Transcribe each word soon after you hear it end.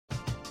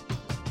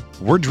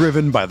We're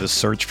driven by the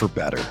search for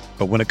better.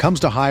 But when it comes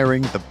to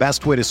hiring, the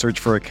best way to search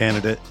for a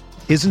candidate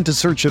isn't to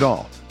search at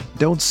all.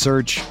 Don't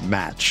search,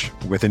 match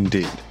with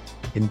Indeed.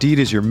 Indeed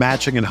is your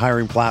matching and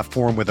hiring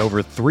platform with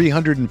over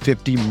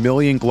 350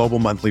 million global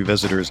monthly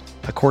visitors,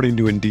 according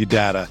to Indeed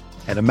data,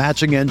 and a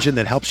matching engine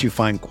that helps you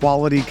find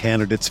quality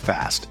candidates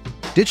fast.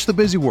 Ditch the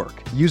busy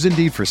work. Use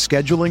Indeed for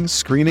scheduling,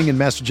 screening, and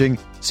messaging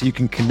so you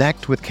can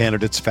connect with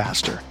candidates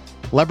faster.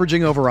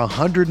 Leveraging over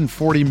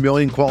 140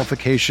 million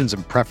qualifications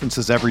and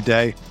preferences every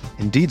day,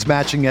 Indeed's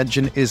matching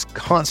engine is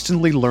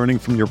constantly learning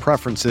from your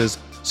preferences,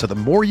 so the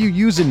more you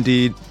use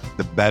Indeed,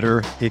 the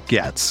better it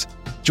gets.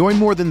 Join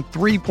more than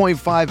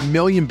 3.5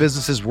 million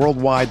businesses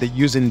worldwide that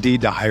use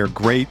Indeed to hire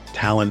great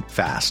talent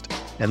fast.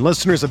 And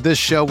listeners of this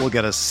show will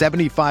get a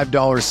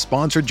 $75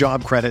 sponsored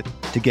job credit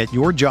to get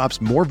your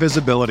jobs more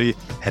visibility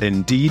at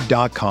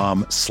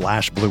Indeed.com/Blue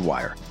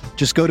Wire.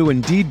 Just go to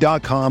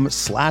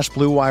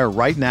Indeed.com/Blue Wire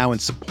right now and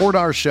support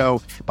our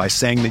show by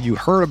saying that you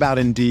heard about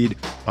Indeed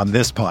on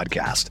this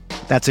podcast.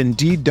 That's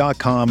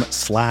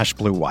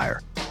Indeed.com/Blue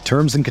Wire.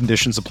 Terms and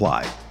conditions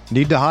apply.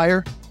 Need to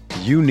hire?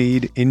 You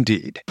need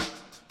Indeed.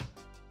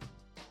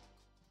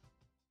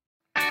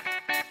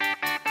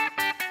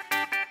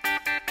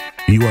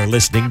 You are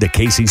listening to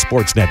KC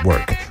Sports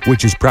Network,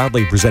 which is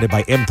proudly presented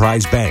by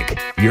Emprise Bank,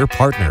 your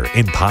partner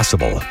in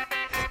possible.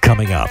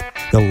 Coming up,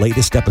 the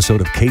latest episode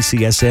of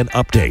KCSN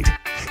Update,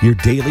 your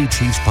daily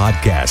Chiefs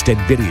podcast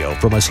and video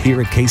from us here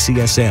at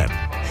KCSN.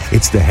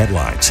 It's the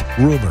headlines,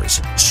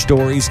 rumors,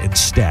 stories, and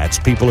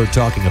stats people are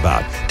talking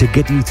about to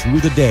get you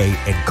through the day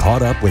and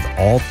caught up with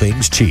all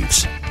things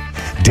Chiefs.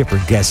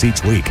 Different guests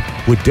each week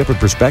with different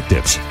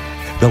perspectives.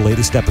 The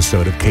latest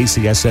episode of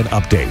KCSN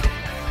Update,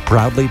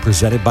 proudly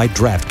presented by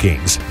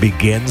DraftKings,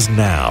 begins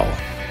now.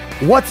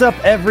 What's up,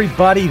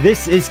 everybody?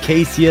 This is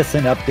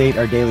KCSN Update,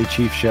 our daily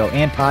Chiefs show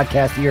and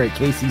podcast here at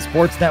KC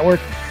Sports Network.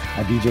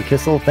 I'm DJ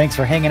Kissel. Thanks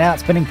for hanging out,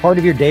 spending part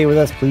of your day with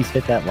us. Please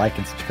hit that like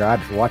and subscribe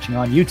if you're watching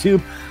on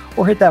YouTube,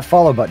 or hit that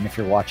follow button if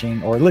you're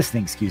watching or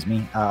listening,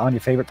 on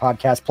your favorite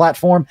podcast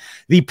platform.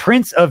 The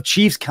Prince of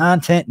Chiefs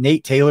content,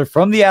 Nate Taylor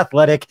from The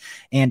Athletic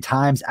and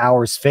Times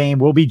Hours fame,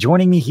 will be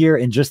joining me here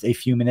in just a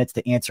few minutes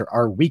to answer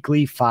our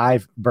weekly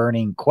 5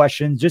 burning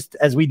questions, just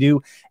as we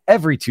do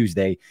every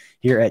Tuesday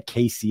here at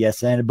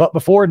KCSN. But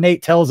before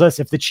Nate tells us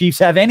if the Chiefs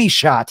have any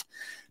shot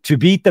to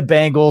beat the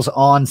Bengals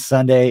on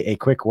Sunday, a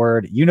quick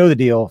word. You know the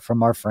deal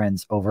from our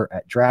friends over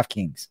at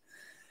DraftKings.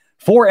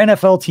 4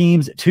 NFL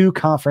teams, 2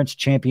 conference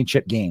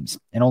championship games,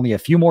 and only a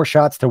few more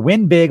shots to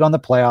win big on the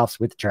playoffs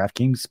with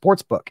DraftKings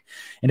Sportsbook,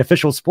 an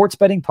official sports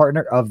betting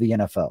partner of the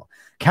NFL.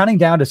 Counting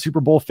down to Super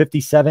Bowl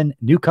 57,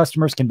 new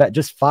customers can bet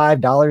just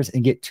 $5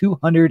 and get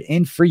 $200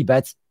 in free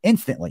bets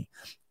instantly.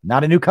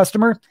 Not a new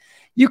customer?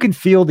 You can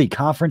feel the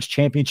conference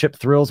championship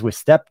thrills with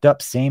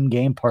stepped-up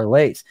same-game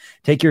parlays.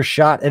 Take your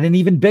shot at an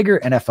even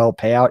bigger NFL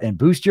payout and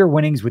boost your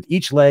winnings with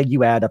each leg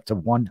you add up to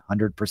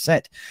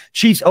 100%.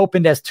 Chiefs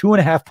opened as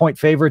 2.5-point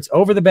favorites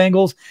over the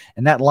Bengals,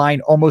 and that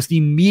line almost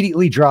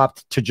immediately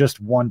dropped to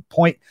just 1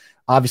 point.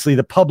 Obviously,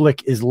 the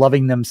public is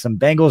loving them some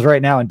Bengals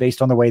right now, and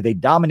based on the way they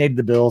dominated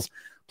the Bills,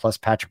 plus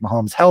Patrick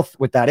Mahomes' health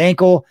with that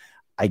ankle,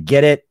 I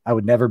get it. I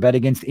would never bet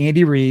against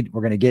Andy Reid.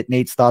 We're going to get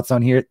Nate's thoughts on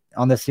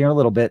this here in a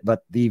little bit,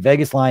 but the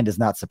Vegas line does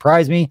not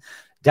surprise me.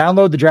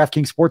 Download the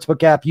DraftKings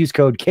Sportsbook app. Use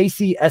code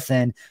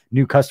KCSN.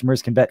 New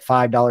customers can bet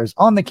 $5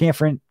 on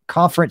the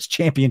conference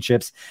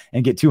championships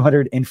and get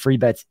 $200 in free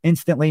bets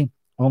instantly.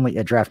 Only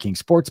at DraftKings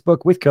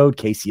Sportsbook with code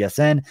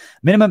KCSN.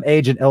 Minimum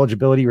age and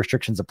eligibility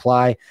restrictions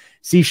apply.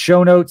 See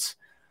show notes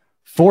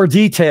for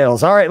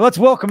details. All right, let's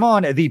welcome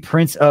on the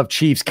Prince of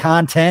Chiefs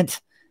content,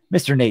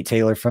 Mr. Nate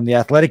Taylor from The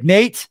Athletic.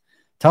 Nate,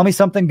 tell me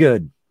something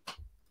good.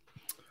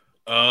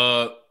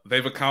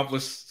 They've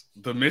accomplished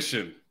the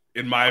mission,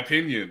 in my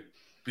opinion,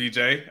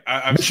 BJ.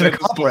 I've mission said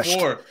accomplished. This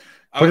before.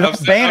 Put it on a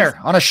banner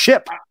on a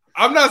ship.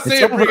 I'm not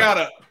saying bring out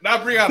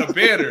a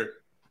banner,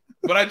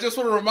 but I just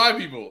want to remind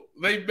people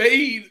they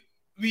made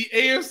the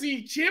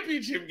AFC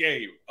Championship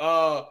game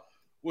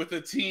with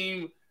a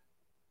team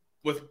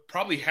with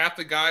probably half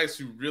the guys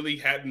who really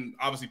hadn't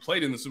obviously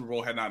played in the Super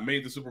Bowl, had not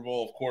made the Super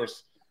Bowl. Of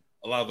course,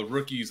 a lot of the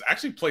rookies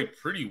actually played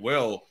pretty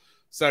well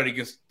Saturday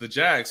against the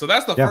Jags. So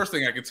that's the first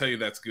thing I can tell you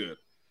that's good.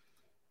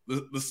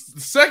 The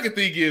second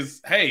thing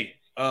is, hey,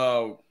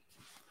 I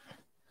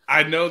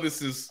know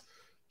this is,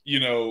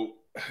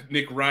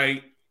 Nick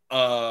Wright,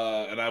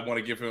 and I want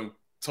to give him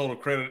total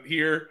credit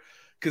here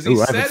because I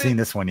haven't seen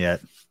this one yet.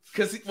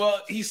 Because,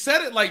 he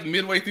said it like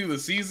midway through the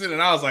season,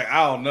 and I was like,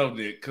 I don't know,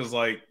 Nick, because,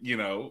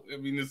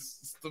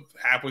 it's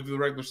halfway through the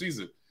regular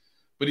season.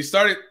 But he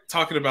started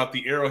talking about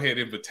the Arrowhead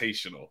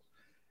Invitational,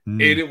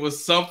 and it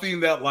was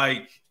something that,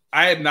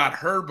 I had not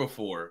heard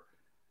before.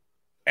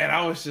 And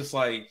I was just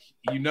like,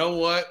 you know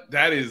what?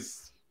 That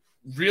is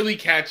really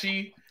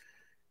catchy,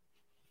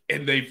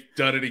 and they've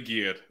done it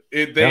again.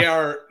 They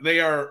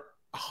are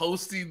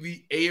hosting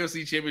the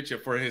AFC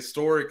Championship for a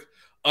historic,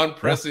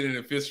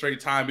 unprecedented fifth straight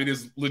time. It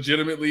is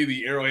legitimately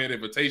the Arrowhead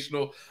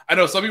Invitational. I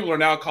know some people are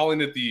now calling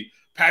it the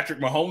Patrick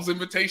Mahomes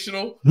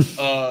Invitational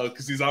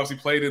because he's obviously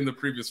played in the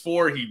previous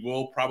 4. He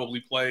will probably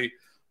play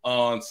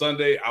on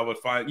Sunday, I would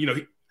find,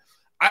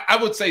 I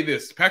would say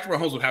this: Patrick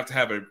Mahomes would have to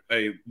have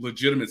a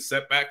legitimate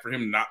setback for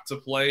him not to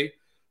play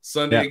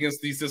Sunday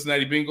against the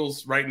Cincinnati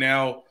Bengals. Right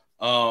now,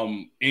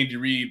 Andy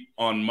Reid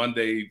on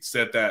Monday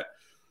said that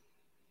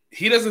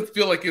he doesn't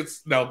feel like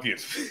it's now. Again,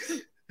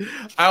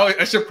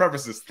 I should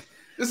preface this.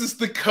 This is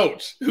the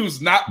coach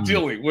who's not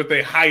dealing with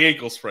a high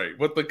ankle sprain.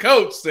 But the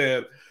coach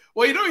said,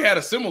 well, he had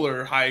a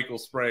similar high ankle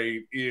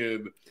sprain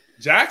in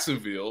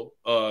Jacksonville,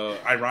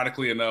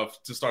 ironically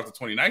enough, to start the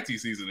 2019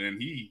 season. And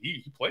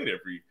he played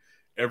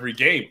every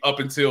game up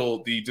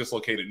until the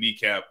dislocated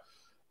kneecap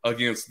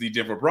against the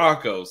Denver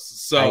Broncos.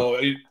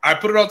 So I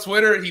put it on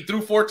Twitter. He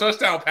threw 4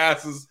 touchdown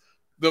passes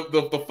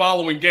the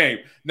following game.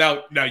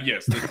 Now,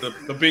 yes,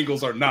 the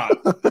Bengals are not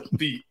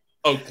the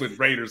Oakland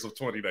Raiders of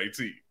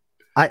 2019.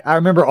 I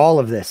remember all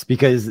of this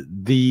because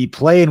the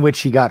play in which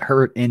he got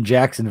hurt in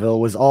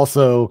Jacksonville was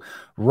also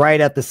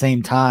right at the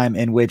same time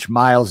in which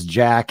Myles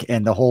Jack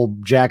and the whole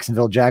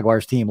Jacksonville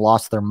Jaguars team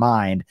lost their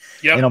mind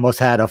and almost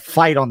had a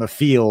fight on the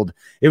field.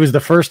 It was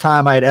the first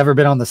time I had ever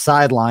been on the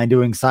sideline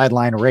doing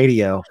sideline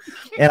radio,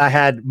 and I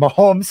had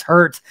Mahomes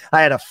hurt.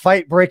 I had a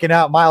fight breaking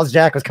out. Myles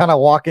Jack was kind of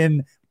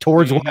walking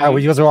towards where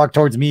he was walking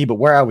towards me, but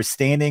where I was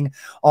standing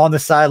on the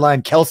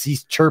sideline,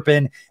 Kelsey's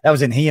chirping. That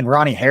was he and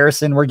Ronnie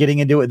Harrison were getting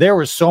into it. There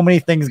were so many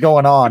things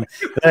going on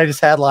that I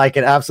just had like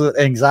an absolute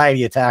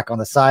anxiety attack on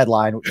the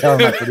sideline,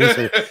 telling my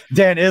producer,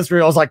 Dan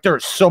Israel, I was like, there are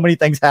so many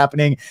things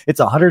happening. It's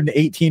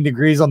 118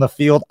 degrees on the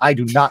field. I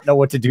do not know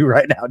what to do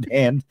right now,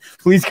 Dan.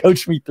 Please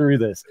coach me through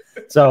this.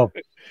 So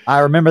I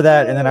remember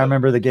that, and then I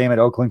remember the game at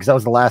Oakland because that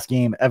was the last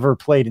game ever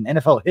played in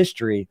NFL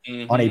history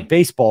on a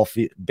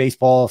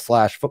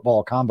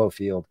baseball/football combo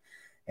field,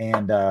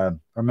 and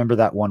remember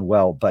that one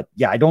well. But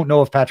yeah, I don't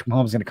know if Patrick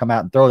Mahomes is going to come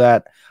out and throw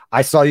that.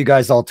 I saw you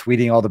guys all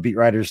tweeting, all the beat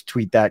writers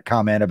tweet that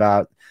comment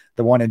about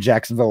the one in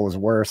Jacksonville was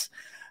worse.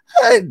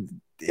 Maybe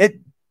it's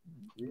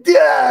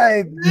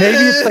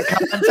the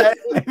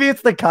context. Maybe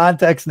it's the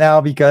context now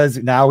because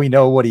now we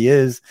know what he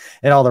is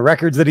and all the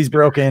records that he's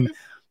broken.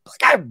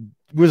 I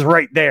was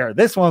right there.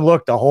 This one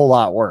looked a whole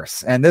lot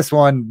worse. And this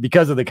one,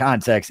 because of the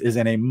context, is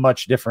in a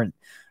much different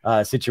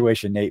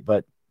situation, Nate.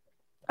 But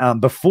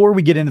before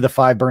we get into the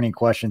 5 burning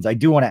questions, I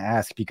do want to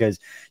ask, because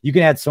you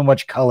can add so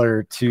much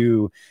color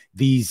to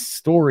these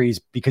stories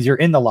because you're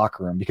in the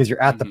locker room, because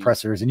you're at the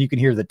pressers, and you can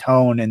hear the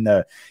tone and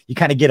you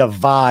kind of get a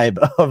vibe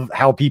of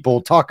how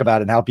people talk about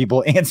it and how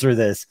people answer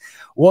this.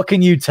 What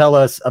can you tell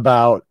us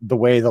about the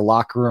way the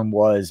locker room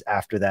was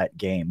after that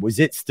game? Was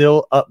it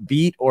still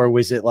upbeat, or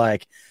was it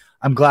like,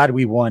 I'm glad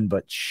we won,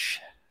 but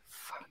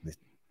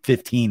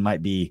 15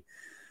 might be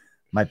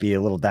a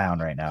little down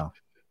right now?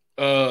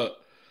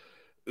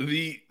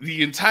 The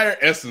entire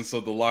essence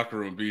of the locker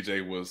room,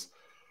 BJ, was,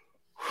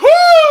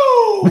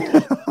 whoo!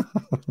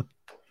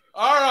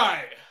 All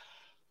right.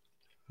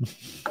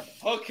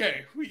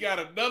 Okay, we got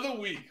another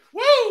week.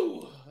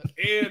 Woo!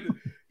 And,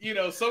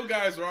 some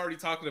guys are already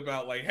talking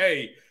about like,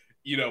 hey,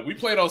 we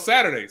played on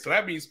Saturday, so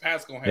that means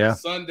Pat's going to have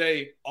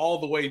Sunday all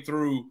the way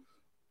through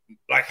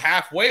like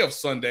halfway of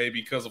Sunday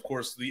because, of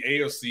course, the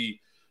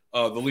AFC,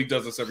 the league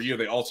does this every year.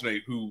 They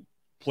alternate who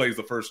plays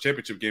the first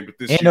championship game. But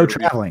this year, no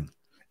traveling.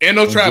 And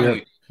no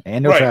traveling.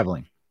 And no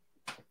traveling.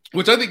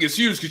 Which I think is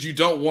huge because you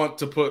don't want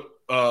to put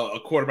a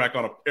quarterback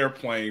on an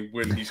airplane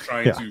when he's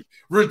trying to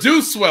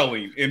reduce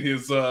swelling in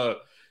his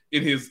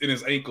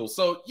ankle.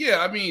 So, yeah,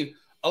 I mean,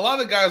 a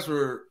lot of the guys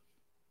were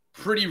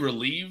pretty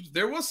relieved.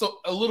 There was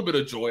a little bit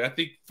of joy, I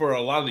think, for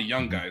a lot of the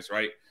young guys,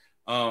 right?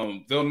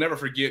 They'll never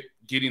forget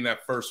getting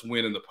that first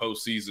win in the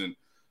postseason,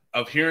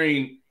 of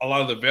hearing a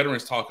lot of the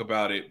veterans talk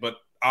about it, but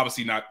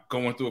obviously not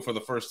going through it for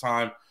the first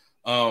time.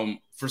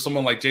 For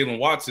someone like Jalen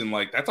Watson,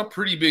 like that's a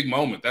pretty big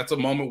moment. That's a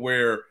moment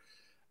where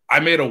I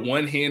made a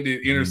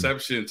one-handed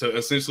interception to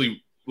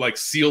essentially like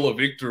seal a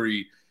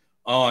victory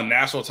on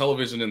national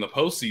television in the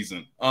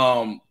postseason.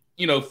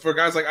 For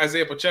guys like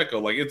Isaiah Pacheco,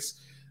 like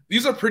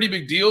these are pretty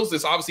big deals.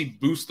 This obviously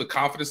boosts the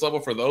confidence level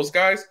for those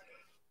guys.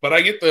 But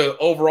I get the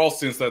overall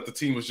sense that the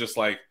team was just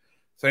like,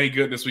 thank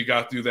goodness we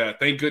got through that.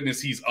 Thank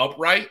goodness he's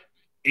upright,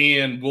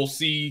 and we'll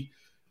see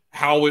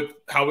how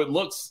it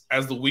looks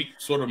as the week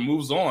sort of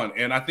moves on.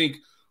 And I think,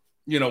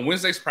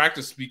 Wednesday's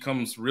practice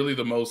becomes really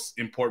the most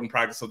important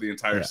practice of the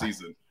entire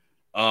season.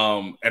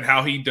 And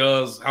how he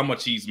does, how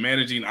much he's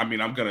managing. I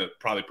mean, I'm going to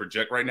probably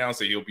project right now and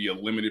say he'll be a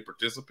limited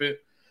participant.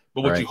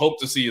 But what you hope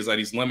to see is that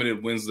he's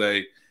limited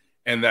Wednesday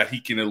and that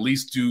he can at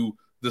least do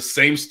the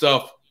same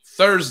stuff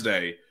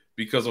Thursday,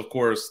 because, of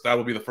course, that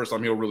will be the first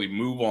time he'll really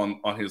move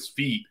on his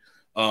feet.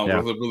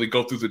 Where he'll really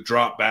go through the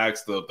drop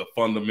backs, the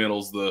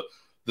fundamentals, the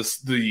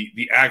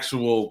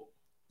actual,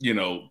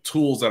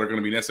 tools that are going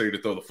to be necessary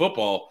to throw the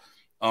football.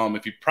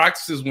 If he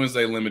practices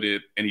Wednesday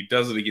limited and he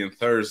does it again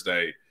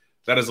Thursday,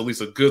 that is at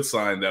least a good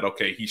sign that,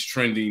 okay, he's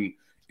trending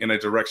in a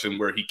direction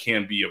where he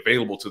can be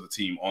available to the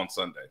team on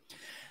Sunday.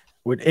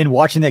 in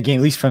watching that game,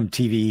 at least from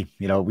TV,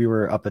 we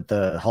were up at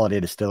the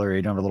Holiday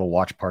Distillery doing a little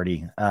watch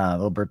party, a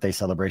little birthday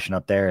celebration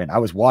up there. And I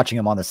was watching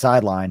him on the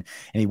sideline,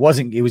 and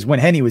it was when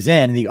Henny was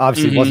in, and he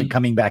obviously wasn't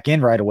coming back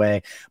in right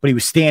away, but he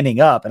was standing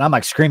up, and I'm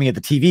like screaming at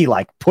the TV,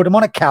 like, put him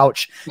on a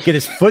couch, get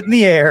his foot in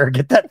the air,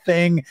 get that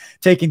thing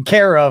taken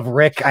care of.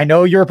 Rick, I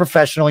know you're a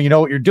professional, you know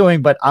what you're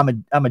doing, but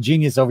I'm a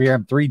genius over here.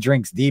 I'm 3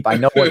 drinks deep. I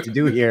know what to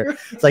do here.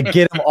 It's like,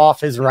 get him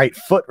off his right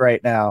foot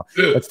right now.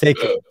 Let's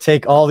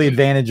take all the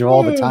advantage of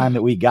all the time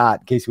that we got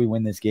in case we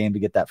win this game to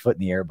get that foot in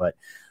the air. But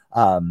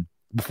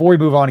before we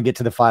move on and get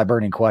to the 5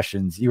 burning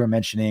questions, you were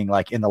mentioning,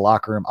 like, in the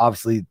locker room,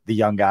 obviously the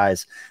young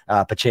guys,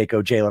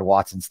 Pacheco, Jalen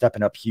Watson,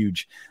 stepping up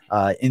huge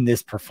in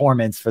this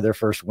performance for their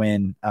first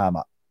win,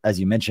 as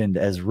you mentioned,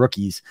 as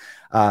rookies.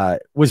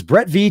 Was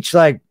Brett Veach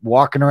like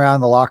walking around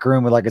the locker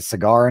room with like a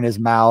cigar in his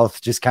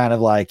mouth, just kind of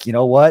like, you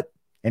know what?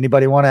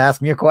 Anybody want to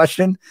ask me a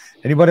question?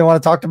 Anybody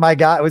want to talk to my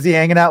guy? Was he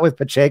hanging out with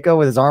Pacheco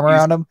with his arm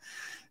around him?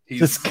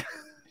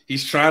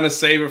 He's trying to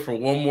save it for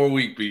one more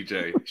week,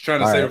 BJ. He's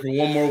trying to save it for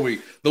one more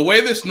week. The way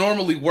this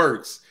normally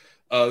works,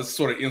 this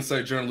sort of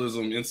inside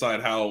journalism,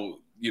 inside how,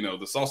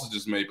 the sausage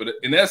is made. But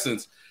in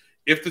essence,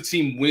 if the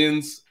team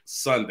wins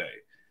Sunday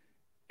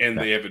and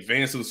they have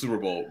advanced to the Super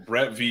Bowl,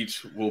 Brett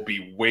Veach will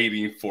be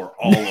waiting for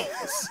all of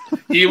us.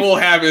 He will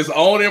have his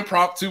own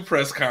impromptu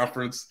press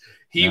conference.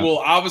 He will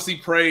obviously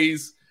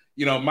praise,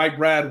 Mike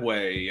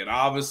Bradway, and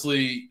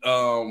obviously,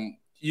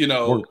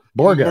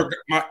 Borga.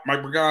 Mike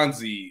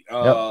Berganzi,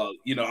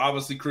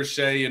 obviously Chris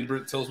Shea, and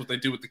Britt tells what they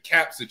do with the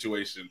cap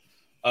situation.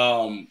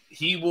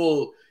 He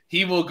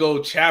will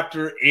go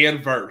chapter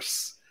and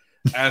verse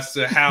as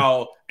to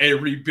how a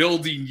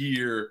rebuilding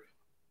year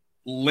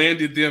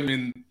landed them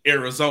in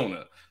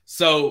Arizona.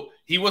 So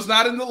he was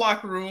not in the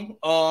locker room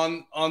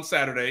on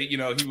Saturday.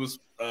 He's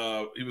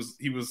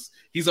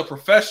a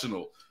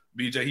professional,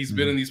 BJ. He's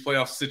been in these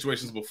playoff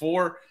situations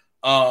before.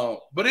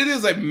 But it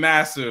is a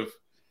massive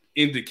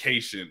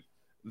indication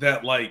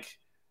that, like,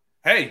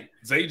 hey,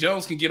 Zay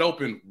Jones can get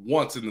open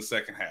once in the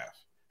second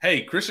half.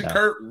 Hey, Christian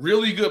Kirk,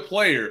 really good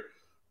player,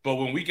 but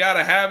when we got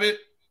to have it,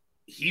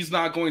 he's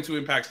not going to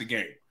impact the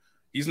game.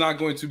 He's not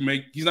going to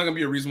be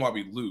a reason why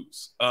we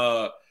lose.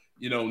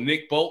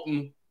 Nick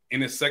Bolton,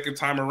 in his second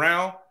time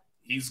around,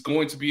 he's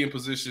going to be in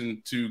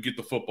position to get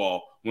the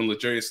football when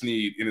L'Jarius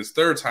Sneed, in his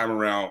third time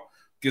around,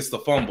 gets the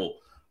fumble.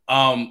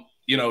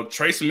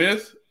 Trey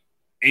Smith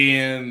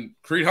and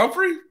Creed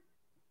Humphrey,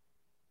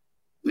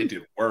 they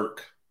did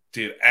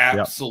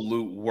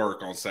absolute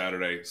work on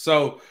Saturday.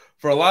 So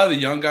for a lot of the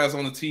young guys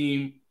on the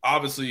team,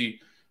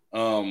 obviously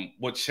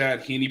what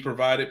Chad Henne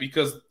provided,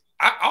 because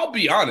I'll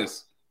be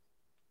honest,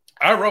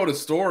 I wrote a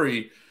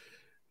story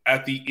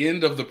at the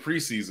end of the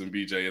preseason,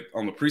 BJ,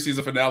 on the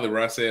preseason finale,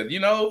 where I said,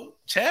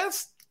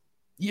 Chad's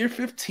year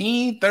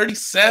 15,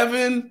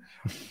 37.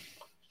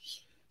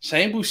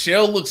 Shane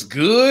Buechele looks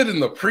good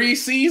in the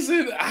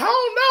preseason. I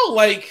don't know.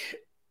 Like,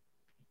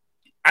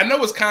 I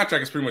know his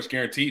contract is pretty much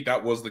guaranteed.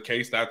 That was the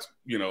case. That's,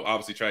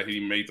 obviously Chad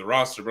Henne made the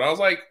roster. But I was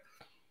like,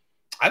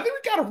 I think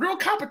we got a real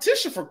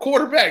competition for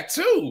quarterback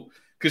too,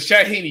 because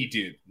Chad Henne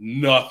did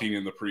nothing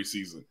in the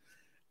preseason.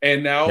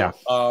 And now,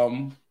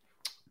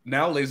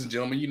 now, ladies and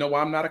gentlemen, you know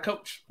why I'm not a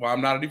coach, why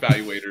I'm not an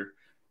evaluator.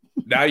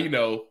 Now you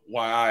know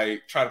why I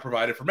try to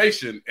provide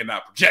information and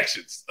not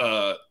projections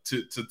to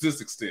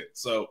this extent.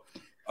 So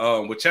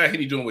with Chad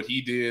Henne doing what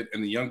he did,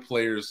 and the young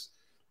players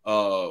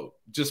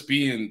just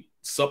being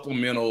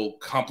supplemental,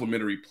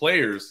 complementary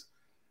players,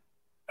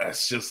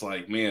 that's just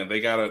like, man, they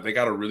got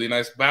a really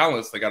nice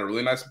balance. They got a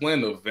really nice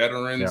blend of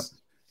veterans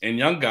and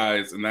young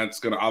guys, and that's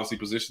going to obviously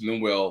position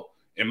them well,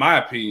 in my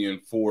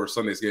opinion, for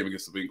Sunday's game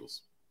against the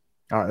Bengals.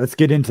 All right, let's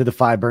get into the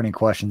 5 burning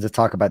questions. Let's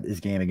talk about this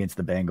game against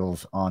the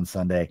Bengals on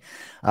Sunday.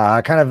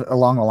 Kind of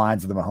along the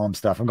lines of the Mahomes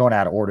stuff. I'm going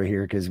out of order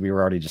here because we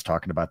were already just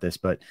talking about this,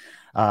 but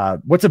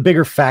what's a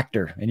bigger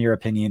factor, in your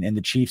opinion, in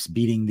the Chiefs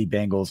beating the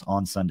Bengals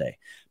on Sunday?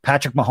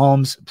 Patrick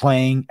Mahomes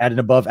playing at an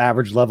above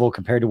average level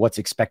compared to what's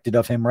expected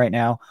of him right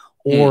now,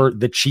 or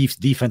the Chiefs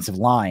defensive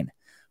line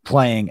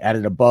playing at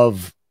an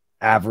above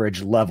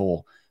average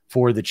level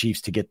for the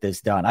Chiefs to get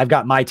this done? I've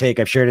got my take.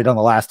 I've shared it on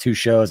the last 2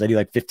 shows. I do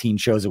like 15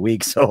 shows a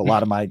week, so a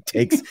lot of my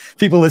takes,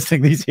 people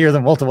listening to these hear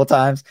them multiple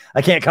times.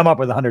 I can't come up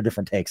with 100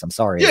 different takes. I'm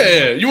sorry.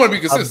 Yeah, you want to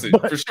be consistent,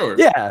 for sure.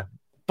 Yeah,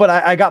 but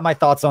I got my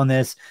thoughts on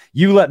this.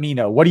 You let me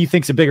know. What do you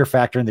think's a bigger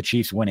factor in the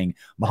Chiefs winning?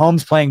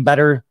 Mahomes playing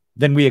better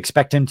than we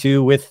expect him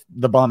to with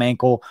the bum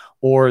ankle,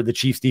 or the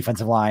Chiefs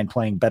defensive line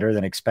playing better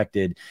than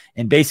expected?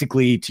 And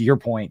basically, to your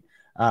point,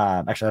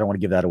 actually, I don't want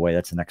to give that away.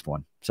 That's the next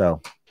one.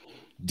 So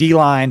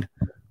D-line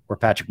or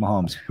Patrick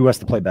Mahomes, who has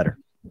to play better?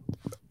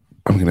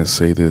 I'm going to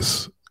say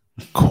this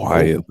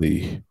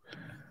quietly.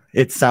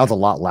 It sounds a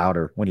lot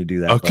louder when you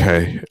do that.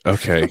 Okay.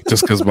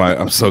 Just because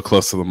I'm so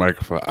close to the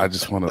microphone, I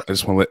just want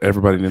to let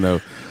everybody know.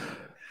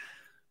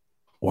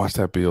 Watch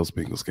that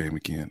Bills-Bengals game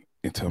again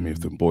and tell me if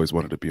the boys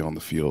wanted to be on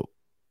the field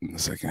in the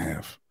second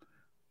half.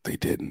 They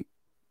didn't.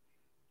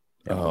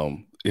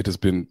 It has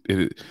been,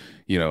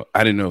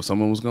 I didn't know if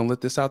someone was going to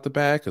let this out the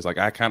bag, because, like,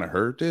 I kind of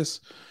heard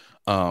this.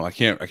 I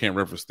can't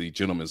reference the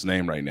gentleman's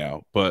name right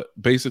now, but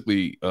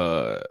basically,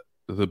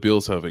 the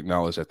Bills have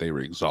acknowledged that they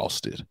were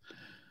exhausted.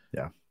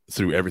 Yeah.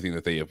 Through everything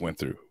that they have went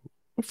through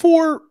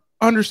for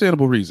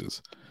understandable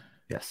reasons.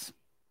 Yes.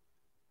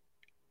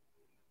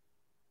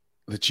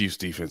 The Chiefs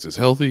defense is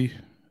healthy.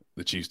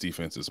 The Chiefs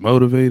defense is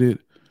motivated.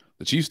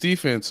 The Chiefs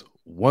defense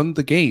won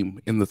the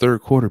game in the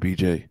third quarter,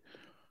 BJ.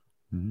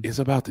 It's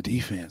about the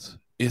defense.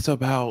 It's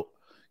about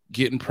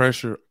getting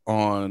pressure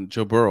on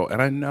Joe Burrow.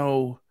 And I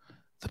know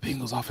the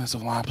Bengals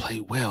offensive line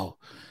played well.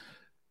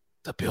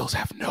 The Bills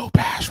have no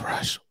pass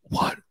rush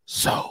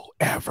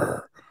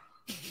whatsoever.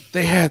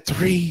 They had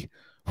 3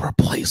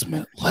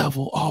 replacement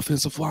level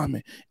offensive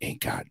linemen and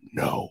got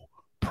no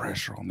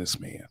pressure on this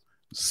man.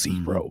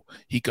 0.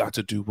 He got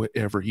to do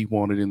whatever he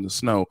wanted in the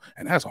snow,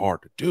 and that's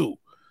hard to do.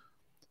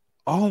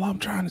 All I'm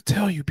trying to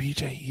tell you,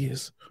 BJ,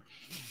 is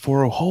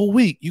for a whole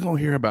week, you're going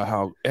to hear about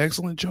how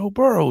excellent Joe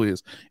Burrow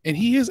is. And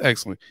he is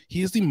excellent.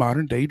 He is the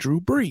modern day Drew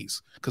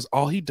Brees, because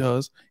all he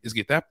does is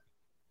get that.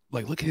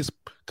 Like, look at his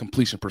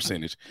completion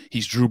percentage.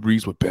 He's Drew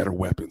Brees with better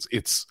weapons.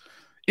 It's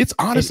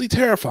honestly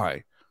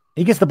terrifying.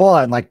 He gets the ball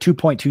out in like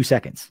 2.2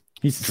 seconds.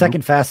 He's the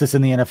second fastest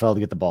in the NFL to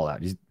get the ball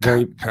out. He's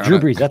Drew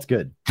Brees. That's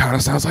good. Kind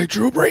of sounds like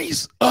Drew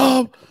Brees.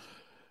 I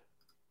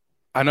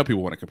know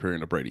people want to compare him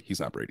to Brady. He's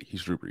not Brady.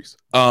 He's Drew Brees.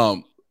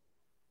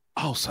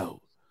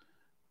 Also,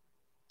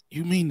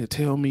 you mean to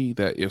tell me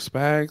that if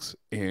Spags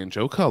and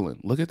Joe Cullen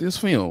look at this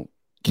film,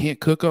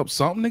 can't cook up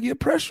something to get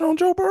pressure on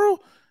Joe Burrow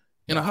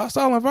in a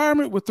hostile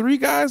environment with 3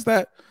 guys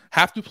that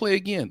have to play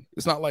again?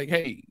 It's not like,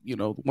 hey,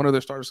 one of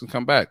their starters can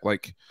come back.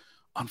 Like,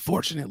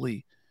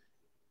 unfortunately,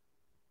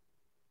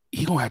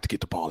 he's going to have to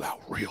get the ball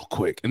out real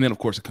quick. And then, of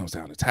course, it comes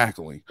down to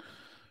tackling.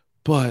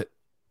 But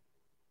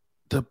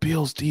the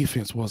Bills'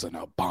 defense was an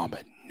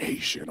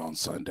abomination on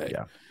Sunday.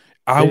 Yeah.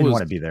 I didn't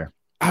want to be there.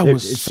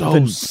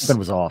 Something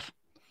was off.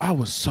 I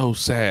was so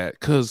sad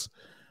because,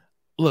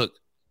 look,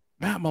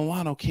 Matt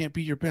Milano can't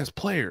be your best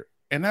player.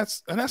 And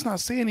that's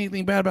not saying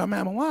anything bad about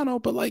Matt Milano,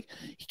 but, like,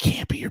 he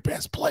can't be your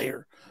best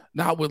player.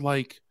 Not with,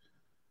 like,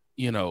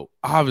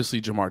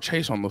 obviously Jamar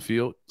Chase on the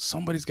field.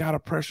 Somebody's got to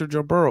pressure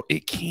Joe Burrow.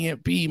 It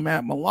can't be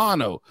Matt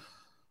Milano.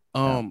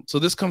 So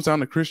this comes down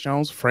to Chris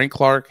Jones, Frank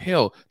Clark.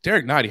 Hell,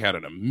 Derek Knighty had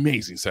an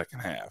amazing second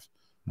half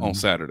on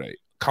Saturday.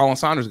 Colin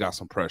Saunders got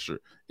some pressure.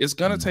 It's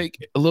going to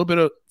take a little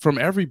bit from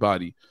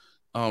everybody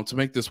to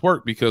make this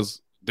work,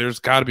 because there's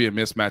got to be a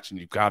mismatch, and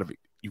you've got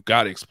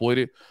to exploit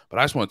it. But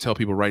I just want to tell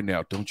people right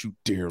now, don't you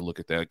dare look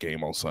at that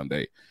game on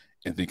Sunday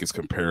and think it's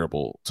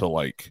comparable to,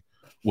 like,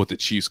 what the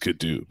Chiefs could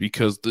do,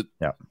 because the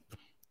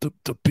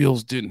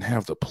Bills didn't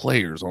have the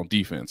players on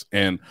defense.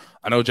 And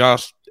I know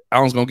Josh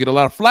Allen's going to get a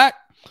lot of flack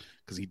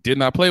because he did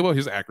not play well.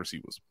 His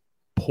accuracy was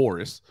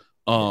porous.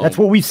 That's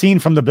what we've seen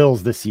from the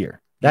Bills this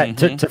year. That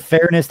to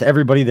fairness to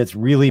everybody that's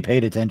really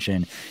paid attention,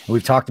 and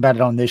we've talked about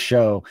it on this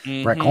show.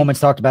 Brett Coleman's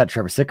talked about it.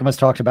 Trevor Sikkema's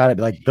talked about it.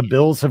 But, like, the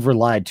Bills have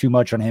relied too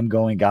much on him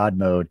going God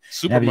mode,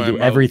 and having to do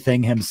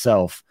everything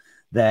himself,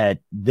 that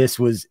this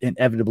was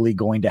inevitably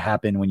going to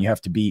happen when you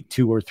have to beat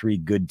 2 or 3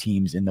 good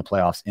teams in the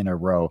playoffs in a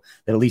row,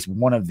 that at least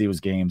one of those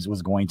games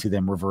was going to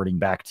them reverting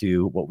back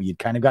to what we had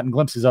kind of gotten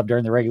glimpses of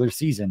during the regular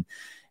season,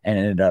 and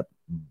ended up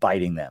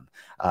biting them.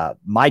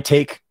 My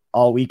take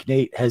all week,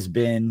 Nate, has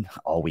been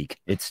all week.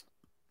 It's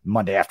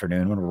Monday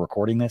afternoon when we're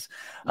recording this.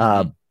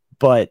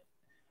 But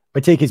my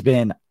take has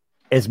been,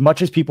 as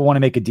much as people want to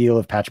make a deal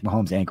of Patrick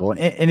Mahomes' ankle,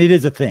 and it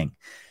is a thing.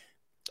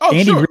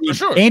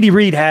 Andy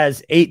Reid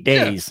has 8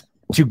 days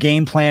to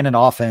game plan an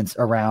offense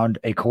around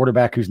a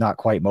quarterback who's not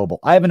quite mobile.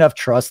 I have enough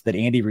trust that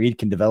Andy Reid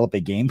can develop a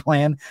game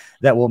plan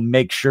that will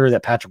make sure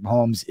that Patrick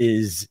Mahomes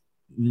is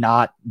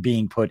not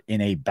being put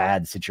in a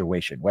bad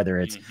situation, whether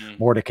it's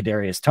more to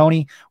Kadarius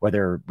Toney,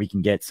 whether we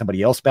can get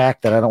somebody else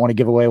back. That I don't want to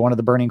give away one of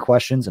the burning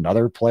questions,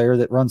 another player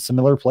that runs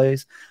similar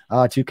plays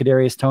to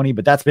Kadarius Toney.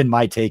 But that's been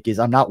my take, is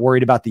I'm not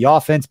worried about the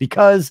offense,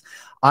 because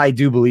I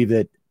do believe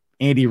that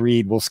Andy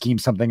Reid will scheme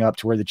something up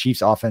to where the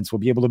Chiefs offense will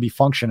be able to be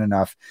function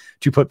enough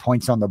to put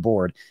points on the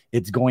board.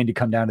 It's going to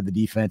come down to the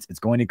defense. It's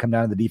going to come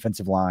down to the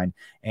defensive line.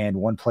 And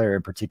one player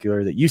in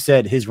particular that you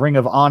said his Ring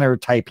of Honor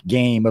type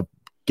game of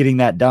getting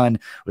that done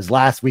was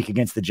last week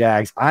against the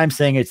Jags. I'm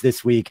saying it's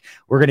this week.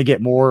 We're going to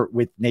get more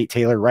with Nate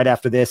Taylor right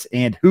after this.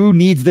 And who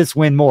needs this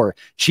win more,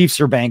 Chiefs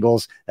or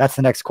Bengals? That's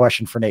the next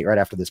question for Nate right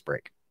after this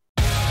break.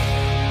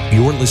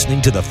 You're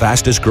listening to the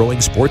fastest growing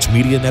sports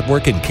media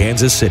network in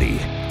Kansas City,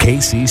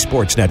 KC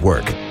Sports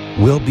Network.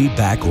 We'll be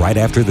back right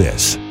after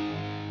this.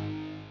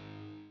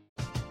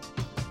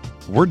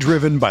 We're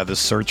driven by the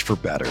search for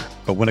better.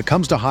 But when it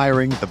comes to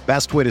hiring, the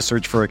best way to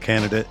search for a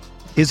candidate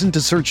isn't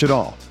to search at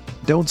all.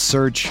 Don't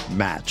search,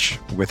 match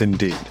with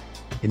Indeed.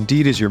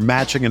 Indeed is your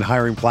matching and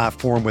hiring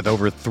platform with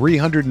over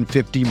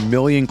 350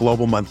 million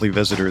global monthly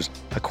visitors,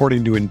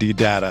 according to Indeed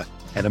data,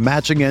 and a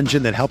matching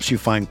engine that helps you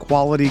find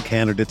quality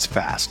candidates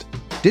fast.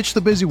 Ditch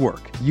the busy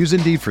work. Use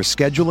Indeed for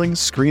scheduling,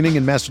 screening,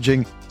 and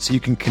messaging so you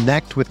can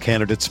connect with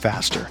candidates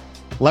faster.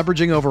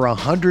 Leveraging over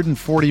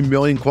 140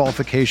 million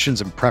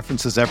qualifications and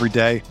preferences every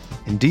day,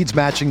 Indeed's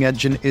matching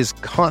engine is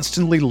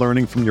constantly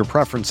learning from your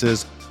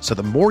preferences, So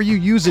the more you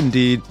use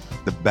Indeed,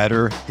 the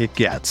better it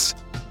gets.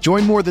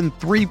 Join more than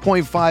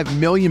 3.5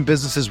 million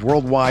businesses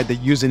worldwide that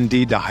use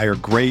Indeed to hire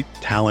great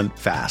talent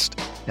fast.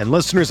 And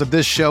listeners of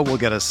this show will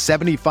get a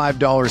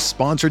 $75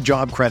 sponsored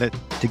job credit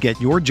to get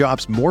your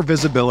jobs more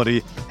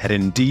visibility at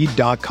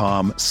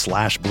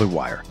Indeed.com/Blue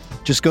Wire.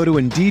 Just go to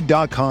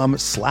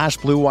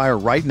Indeed.com/Blue Wire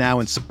right now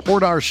and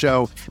support our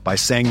show by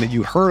saying that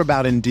you heard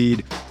about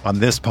Indeed on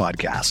this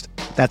podcast.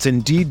 That's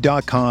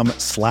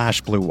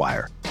Indeed.com/Blue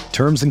Wire.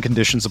 Terms and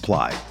conditions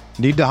apply.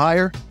 Need to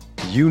hire?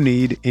 You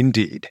need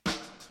Indeed.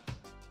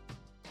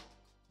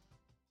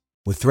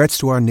 With threats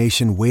to our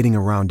nation waiting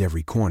around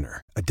every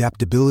corner,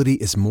 adaptability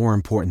is more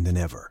important than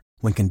ever.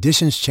 When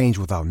conditions change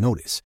without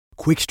notice,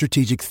 quick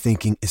strategic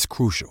thinking is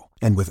crucial.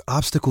 And with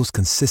obstacles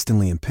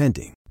consistently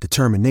impending,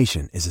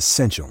 determination is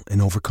essential in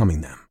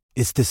overcoming them.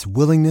 It's this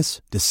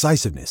willingness,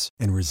 decisiveness,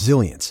 and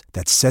resilience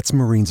that sets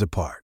Marines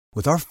apart.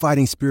 With our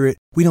fighting spirit,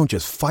 we don't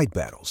just fight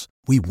battles,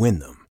 we win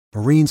them.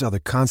 Marines are the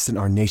constant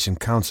our nation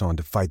counts on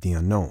to fight the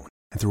unknown.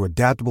 And through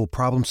adaptable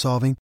problem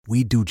solving,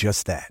 we do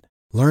just that.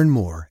 Learn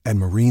more at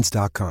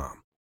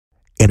Marines.com.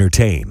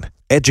 Entertain,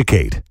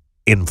 educate,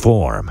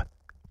 inform.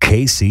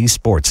 KC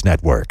Sports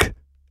Network.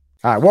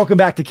 All right, welcome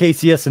back to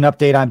KCSN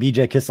Update. I'm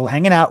BJ Kissel,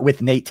 hanging out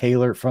with Nate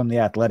Taylor from The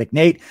Athletic.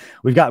 Nate,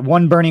 we've got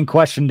one burning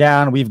question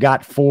down. We've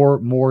got 4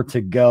 more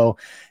to go.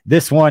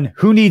 This one,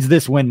 who needs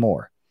this win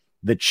more?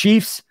 The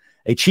Chiefs,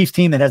 a Chiefs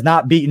team that has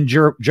not beaten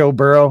Joe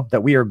Burrow,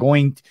 that we are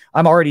going to,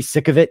 I'm already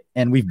sick of it,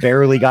 and we've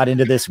barely got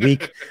into this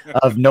week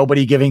of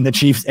nobody giving the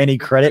Chiefs any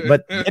credit,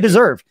 but they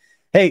deserve.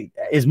 Hey,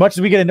 as much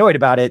as we get annoyed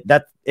about it,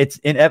 this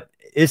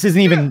isn't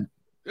even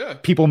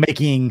people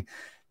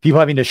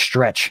having to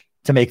stretch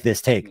to make this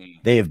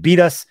take. They have beat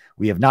us.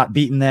 We have not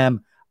beaten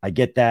them. I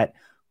get that.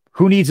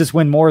 Who needs this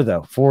win more,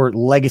 though, for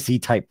legacy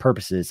type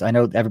purposes? I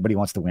know everybody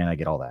wants to win. I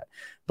get all that.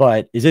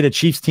 But is it a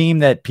Chiefs team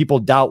that people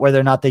doubt whether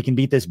or not they can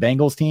beat this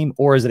Bengals team?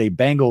 Or is it a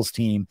Bengals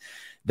team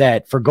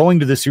that, for going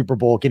to the Super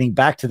Bowl, getting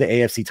back to the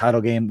AFC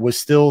title game, was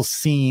still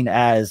seen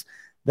as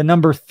the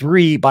number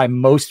 3 by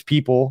most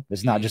people?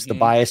 It's not just the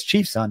biased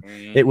Chiefs son.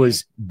 It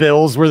was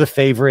Bills were the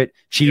favorite,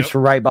 Chiefs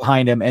were right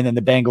behind him, and then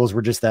the Bengals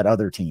were just that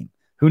other team.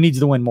 Who needs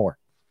to win more?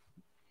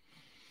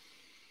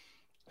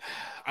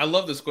 I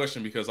love this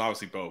question because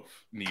obviously both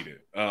need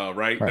it,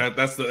 right?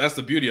 That's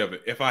the beauty of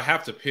it. If I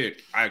have to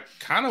pick, I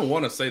kind of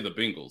want to say the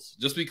Bengals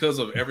just because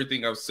of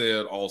everything I've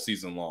said all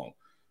season long.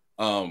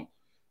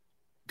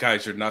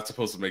 Guys, you're not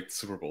supposed to make the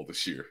Super Bowl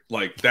this year.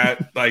 Like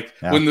that,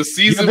 when the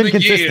season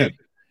began.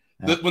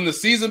 When the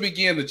season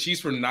began, the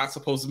Chiefs were not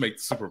supposed to make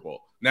the Super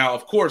Bowl. Now,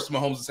 of course,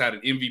 Mahomes has had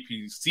an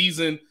MVP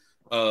season.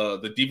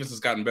 The defense has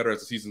gotten better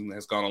as the season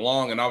has gone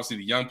along. And obviously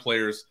the young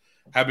players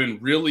have been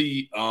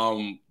really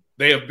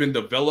they have been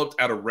developed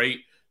at a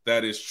rate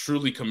that is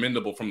truly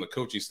commendable from the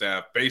coaching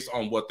staff based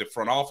on what the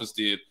front office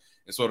did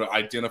and sort of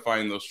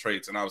identifying those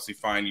traits and obviously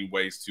finding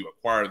ways to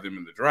acquire them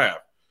in the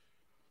draft.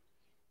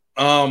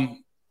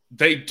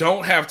 They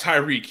don't have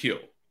Tyreek Hill.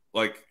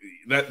 Like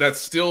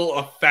that's still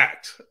a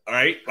fact,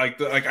 right?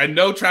 Like I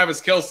know Travis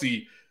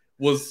Kelce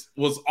was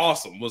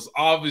awesome, was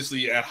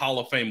obviously at Hall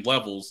of Fame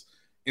levels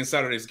in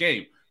Saturday's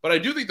game. But I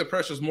do think the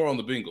pressure is more on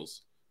the Bengals.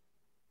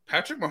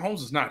 Patrick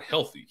Mahomes is not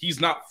healthy. He's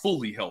not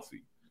fully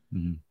healthy.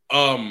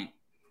 Mm-hmm.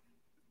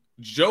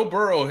 Joe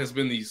Burrow has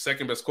been the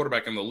second best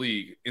quarterback in the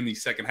league in the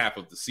second half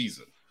of the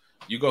season.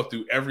 You go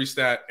through every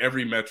stat,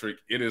 every metric.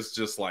 It is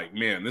just like,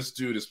 man, this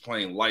dude is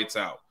playing lights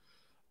out.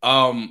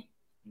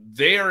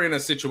 They are in a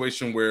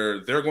situation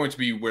where they're going to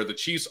be where the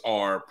Chiefs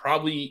are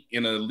probably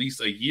in at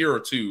least a year or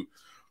two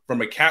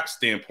from a cap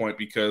standpoint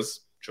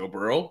because Joe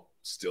Burrow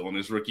still on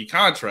his rookie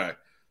contract.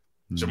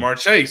 Jamar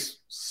Chase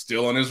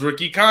still on his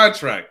rookie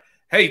contract.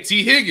 Hey,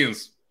 T.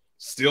 Higgins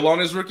still on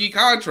his rookie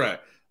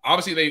contract.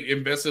 Obviously, they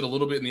invested a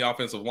little bit in the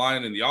offensive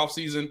line in the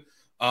offseason.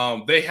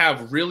 They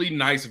have really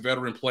nice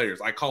veteran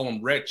players. I call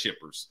them red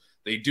chippers.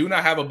 They do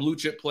not have a blue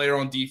chip player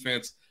on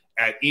defense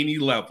at any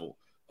level.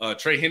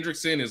 Trey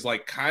Hendrickson is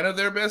like kind of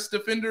their best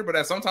defender,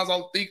 but sometimes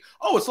I'll think,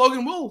 oh, it's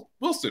Logan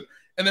Wilson.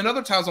 And then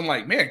other times I'm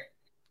like, man,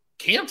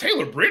 Cam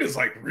Taylor-Britt is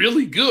like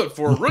really good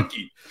for a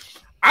rookie.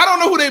 I don't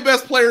know who their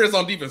best player is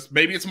on defense.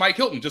 Maybe it's Mike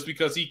Hilton just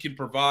because he can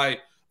provide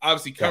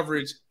obviously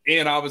coverage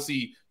and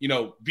obviously,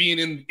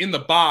 being in the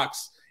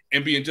box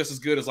and being just as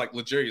good as like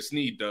L'Jarius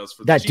Sneed does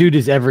for the Chiefs. Dude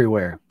is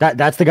everywhere.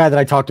 That's the guy that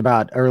I talked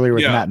about earlier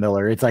with Matt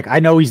Miller. It's like,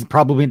 I know he's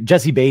probably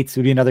Jesse Bates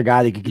would be another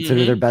guy they could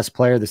consider their best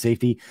player, the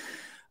safety.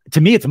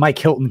 To me, it's Mike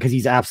Hilton because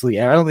he's absolutely,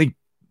 I don't think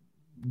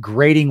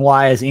grading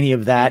wise, any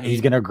of that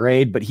he's going to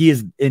grade, but he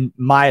is, in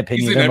my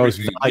opinion, their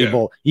most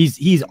valuable.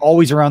 He's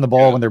always around the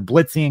ball when they're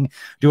blitzing,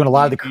 doing a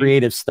lot of the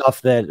creative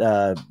stuff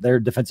that their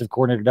defensive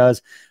coordinator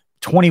does.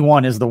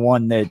 21 is the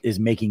one that is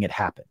making it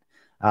happen.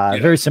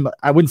 Very similar.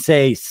 I wouldn't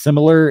say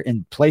similar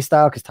in play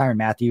style because Tyrann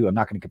Mathieu, I'm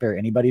not going to compare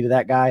anybody to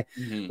that guy.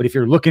 But if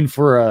you're looking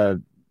for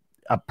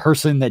a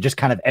person that just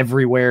kind of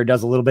everywhere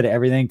does a little bit of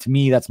everything, to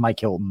me, that's Mike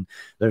Hilton,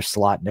 their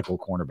slot nickel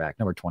cornerback,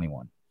 number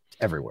 21,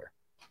 everywhere.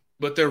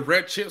 But they're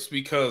red chips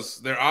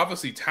because they're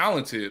obviously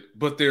talented,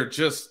 but they're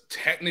just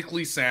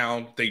technically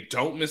sound. They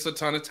don't miss a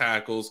ton of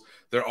tackles.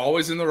 They're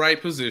always in the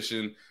right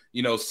position.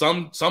 You know,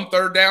 some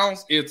third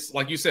downs, it's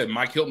like you said,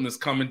 Mike Hilton is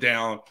coming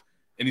down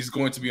and he's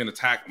going to be in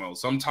attack mode.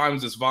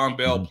 Sometimes it's Von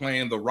Bell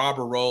playing the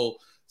robber role.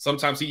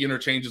 Sometimes he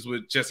interchanges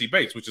with Jesse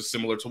Bates, which is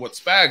similar to what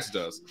Spags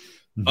does.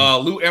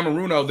 Lou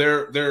Amaruno,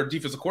 their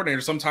defensive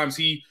coordinator, sometimes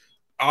he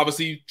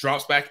obviously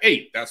drops back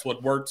 8. That's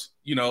what worked,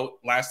 you know,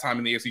 last time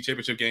in the AFC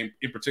Championship game,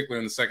 in particular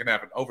in the second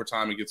half and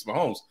overtime against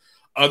Mahomes.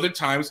 Other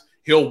times,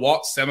 he'll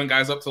walk 7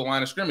 guys up to the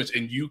line of scrimmage,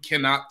 and you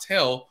cannot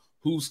tell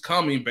who's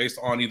coming based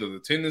on either the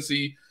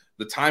tendency,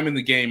 the time in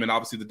the game, and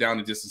obviously the down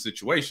and distance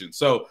situation.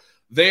 So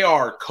they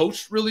are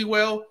coached really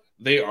well.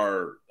 They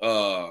are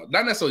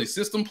not necessarily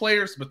system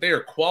players, but they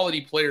are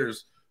quality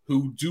players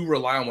who do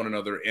rely on one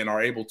another and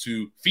are able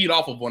to feed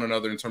off of one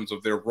another in terms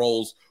of their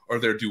roles or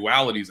their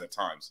dualities at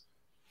times.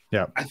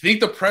 Yeah, I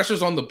think the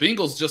pressure's on the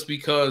Bengals just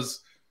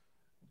because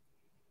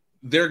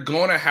they're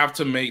going to have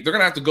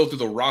to go through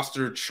the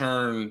roster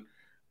churn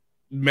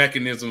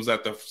mechanisms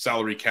that the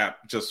salary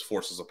cap just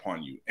forces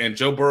upon you. And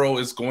Joe Burrow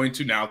is going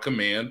to now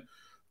command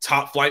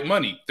top flight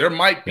money. There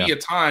might be a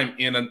time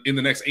in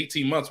the next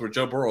 18 months where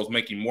Joe Burrow is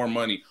making more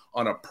money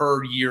on a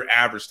per year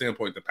average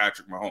standpoint than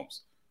Patrick Mahomes.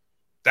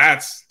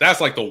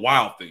 That's like the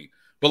wild thing.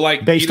 But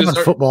like based on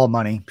football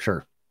money,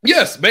 sure.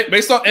 Yes,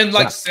 based on and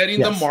like setting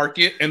the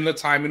market and the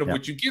timing of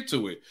which you get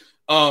to it.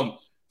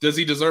 Does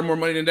he deserve more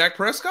money than Dak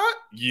Prescott?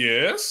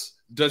 Yes.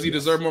 Does he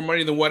deserve more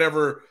money than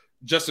whatever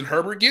Justin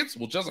Herbert gets?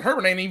 Well, Justin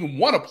Herbert ain't even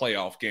won a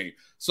playoff game.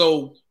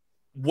 So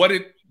what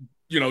did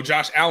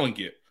Josh Allen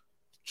get?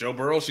 Joe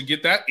Burrow should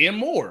get that and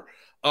more.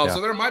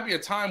 So there might be a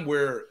time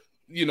where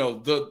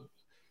the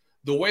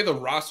way the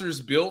roster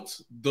is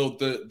built,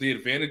 the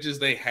advantages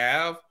they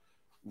have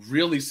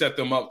really set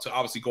them up to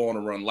obviously go on a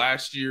run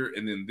last year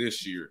and then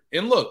this year.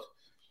 And look,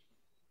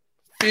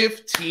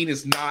 15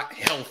 is not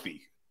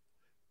healthy.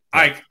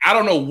 I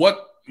don't know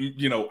what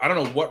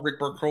Rick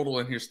Burkholder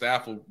and his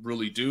staff will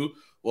really do.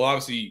 Well,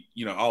 obviously,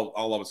 I'll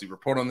obviously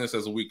report on this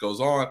as the week goes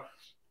on.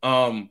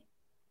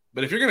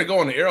 But if you're going to go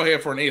on the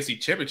Arrowhead for an AFC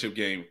Championship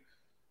game,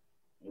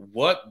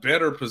 what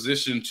better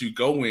position to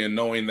go in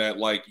knowing that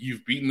like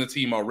you've beaten the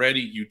team already?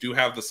 You do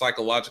have the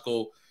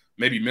psychological,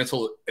 maybe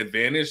mental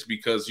advantage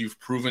because you've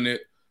proven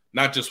it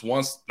not just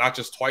once, not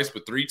just twice,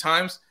 but 3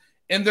 times.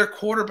 And their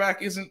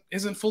quarterback isn't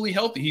fully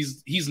healthy.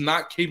 He's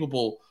not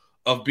capable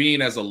of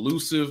being as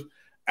elusive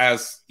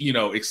as,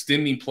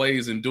 extending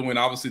plays and doing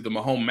obviously the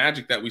Mahomes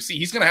magic that we see.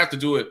 He's going to have to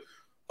do it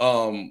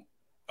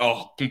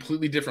a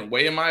completely different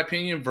way, in my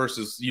opinion,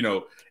 versus,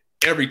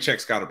 every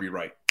check's got to be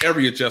right.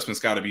 Every adjustment's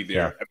got to be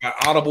there. If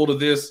I audible to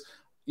this,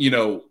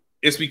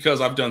 it's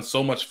because I've done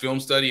so much film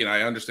study and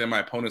I understand my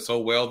opponent so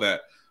well that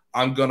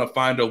I'm going to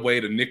find a way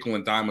to nickel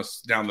and dime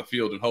us down the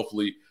field. And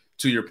hopefully,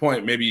 to your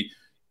point, maybe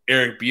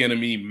Eric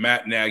Bieniemy,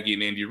 Matt Nagy,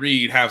 and Andy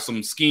Reid have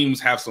some schemes,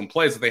 have some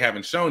plays that they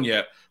haven't shown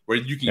yet where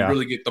you can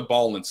really get the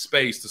ball in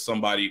space to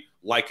somebody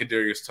like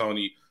Kadarius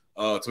Toney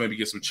to maybe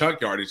get some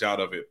chunk yardage out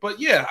of it. But,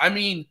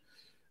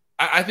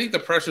 I think the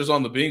pressure's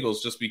on the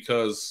Bengals just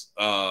because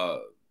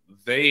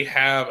they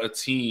have a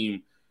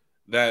team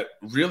that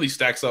really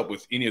stacks up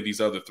with any of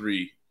these other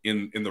 3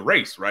 in the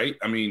race, right?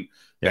 I mean,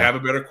 they have a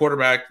better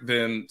quarterback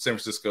than San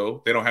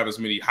Francisco. They don't have as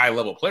many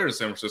high-level players as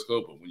San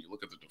Francisco, but when you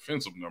look at the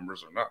defensive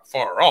numbers, they're not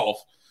far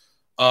off.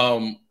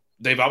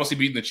 They've obviously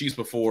beaten the Chiefs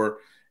before.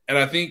 And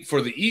I think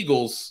for the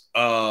Eagles,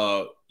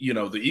 the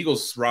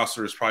Eagles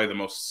roster is probably the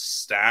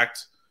most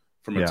stacked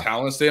from a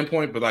talent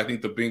standpoint, but I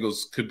think the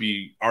Bengals could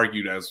be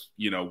argued as,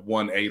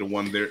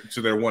 1A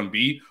to their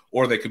 1B,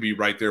 or they could be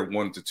right there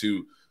 1 to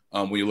 2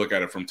 when you look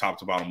at it from top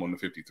to bottom, 1 to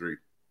 53.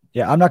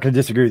 Yeah, I'm not going to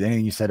disagree with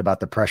anything you said about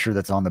the pressure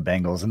that's on the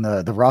Bengals and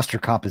the roster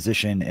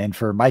composition. And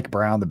for Mike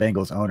Brown, the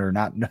Bengals owner,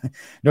 not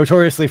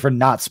notoriously for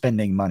not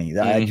spending money.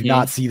 I do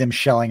not see them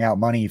shelling out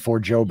money for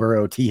Joe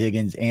Burrow, T.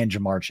 Higgins, and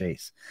Jamar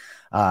Chase.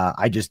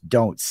 I just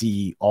don't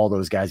see all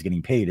those guys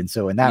getting paid. And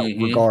so in that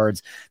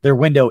regards, their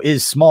window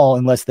is small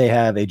unless they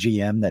have a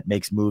GM that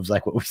makes moves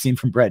like what we've seen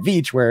from Brett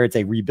Veach, where it's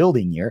a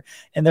rebuilding year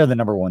and they're the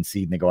number 1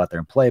 seed and they go out there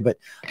and play. But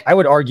I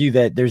would argue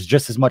that there's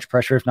just as much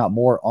pressure, if not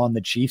more, on the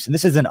Chiefs. And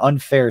this is an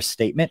unfair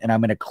statement. And I'm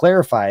going to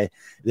clarify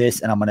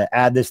this and I'm going to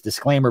add this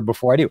disclaimer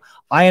before I do.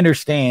 I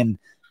understand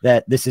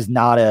that this is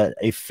not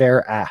a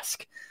fair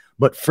ask.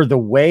 But for the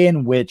way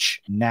in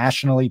which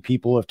nationally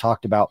people have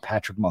talked about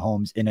Patrick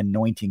Mahomes in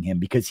anointing him,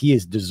 because he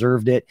has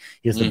deserved it.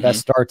 He has the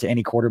best start to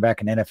any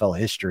quarterback in NFL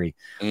history.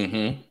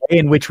 The way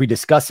in which we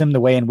discuss him, the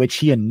way in which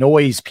he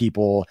annoys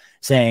people,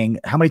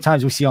 saying how many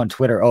times we see on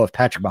Twitter, if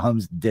Patrick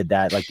Mahomes did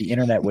that, like the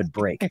internet would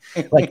break.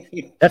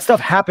 Like that stuff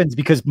happens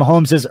because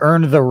Mahomes has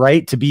earned the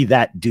right to be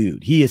that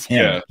dude. He is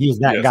him. Yeah. He is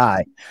that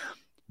guy.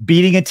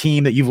 Beating a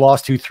team that you've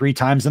lost to 3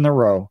 times in a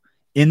row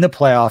in the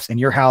playoffs in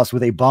your house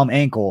with a bum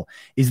ankle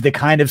is the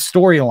kind of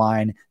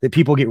storyline that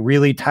people get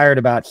really tired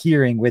about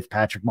hearing with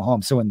Patrick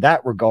Mahomes. So in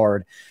that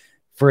regard,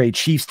 for a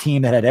Chiefs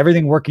team that had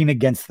everything working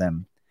against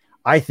them,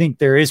 I think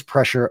there is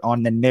pressure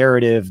on the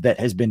narrative that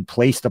has been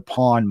placed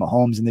upon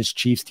Mahomes and this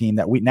Chiefs team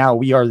that we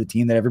are the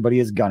team that everybody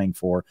is gunning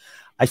for.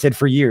 I said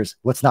for years,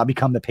 let's not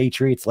become the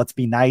Patriots. Let's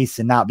be nice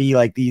and not be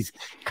like these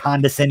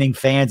condescending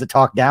fans that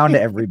talk down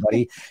to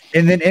everybody.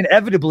 And then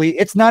inevitably,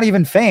 it's not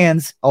even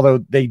fans, although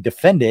they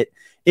defend it.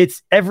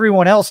 It's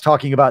everyone else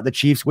talking about the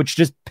Chiefs, which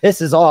just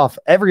pisses off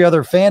every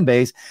other fan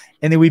base.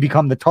 And then we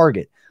become the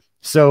target.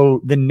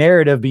 So the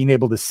narrative being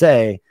able to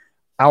say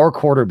our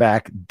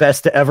quarterback,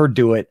 best to ever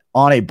do it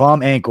on a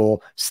bum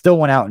ankle, still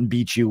went out and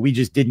beat you. We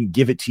just didn't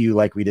give it to you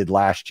like we did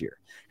last year.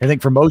 I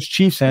think for most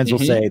Chiefs fans will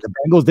say the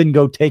Bengals didn't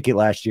go take it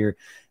last year.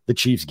 The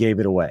Chiefs gave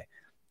it away.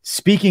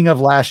 Speaking of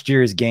last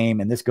year's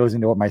game, and this goes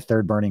into what my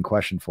third burning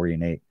question for you,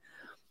 Nate.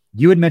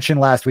 You had mentioned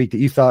last week that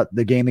you thought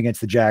the game against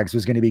the Jags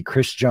was going to be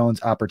Chris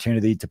Jones'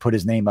 opportunity to put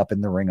his name up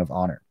in the Ring of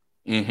Honor.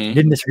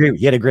 Didn't disagree.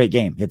 He had a great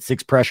game. He had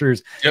 6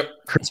 pressures. Yep.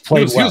 Chris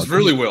played well. He was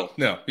really well.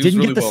 No, he didn't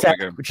was really get the well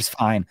sack, which is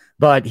fine,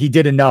 but he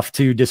did enough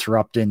to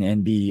disrupt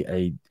and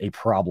be a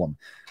problem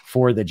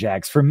for the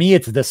Jags. For me,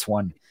 it's this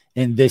one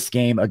in this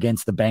game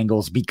against the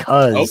Bengals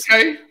because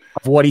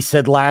of what he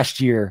said last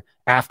year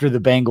after the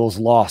Bengals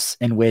loss,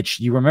 in which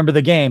you remember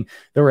the game,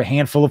 there were a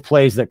handful of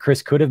plays that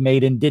Chris could have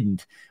made and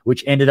didn't,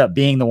 which ended up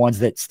being the ones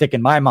that stick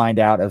in my mind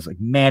out of like,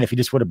 man, if he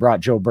just would have brought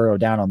Joe Burrow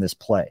down on this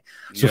play.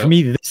 So for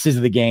me, this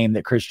is the game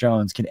that Chris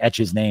Jones can etch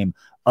his name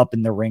up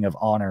in the Ring of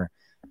Honor.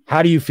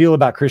 How do you feel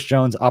about Chris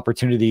Jones'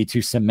 opportunity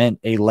to cement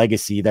a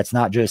legacy that's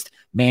not just,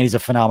 man, he's a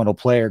phenomenal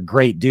player,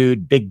 great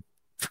dude, big.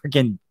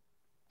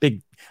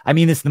 I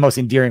mean, this is the most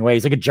endearing way.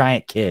 He's like a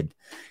giant kid.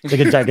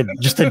 He's like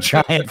just a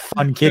giant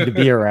fun kid to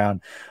be around,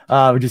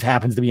 who just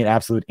happens to be an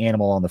absolute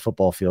animal on the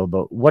football field.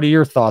 But what are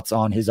your thoughts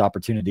on his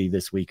opportunity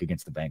this week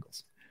against the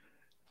Bengals?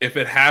 If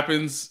it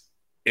happens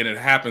and it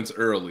happens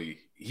early,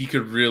 he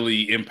could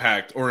really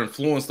impact or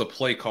influence the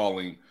play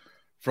calling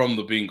from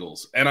the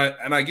Bengals. And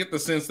I get the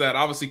sense that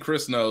obviously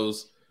Chris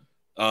knows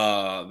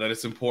that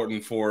it's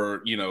important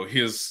for,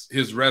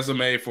 his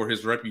resume, for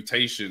his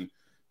reputation,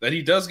 that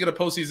he does get a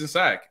postseason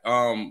sack.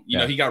 You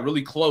know, he got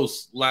really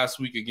close last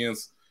week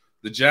against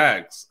the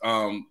Jags.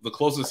 The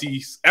closest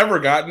he's ever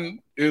gotten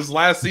is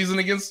last season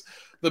against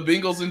the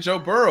Bengals and Joe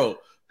Burrow.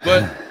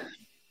 But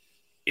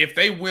if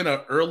they win an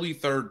early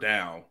third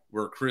down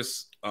where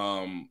Chris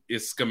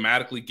is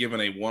schematically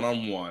given a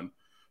one-on-one,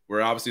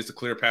 where obviously it's a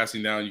clear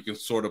passing down, you can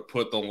sort of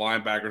put the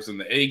linebackers in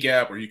the A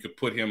gap, or you could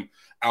put him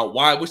out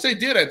wide, which they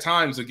did at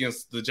times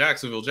against the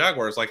Jacksonville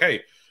Jaguars. Like,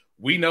 hey,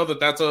 we know that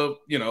that's a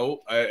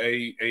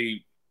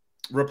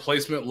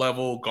replacement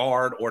level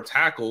guard or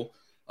tackle.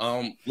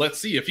 Let's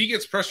see if he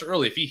gets pressure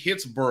early, if he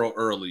hits Burrow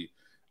early,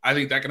 I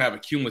think that can have a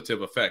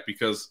cumulative effect,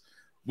 because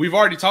we've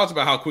already talked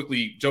about how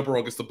quickly Joe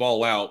Burrow gets the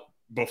ball out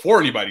before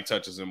anybody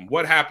touches him.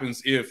 What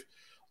happens if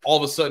all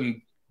of a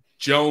sudden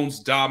Jones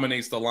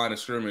dominates the line of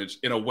scrimmage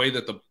in a way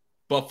that the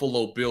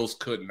Buffalo Bills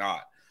could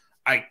not?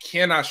 I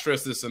cannot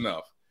stress this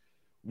enough.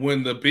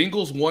 When the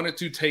Bengals wanted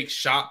to take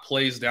shot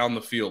plays down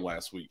the field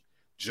last week,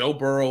 Joe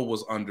Burrow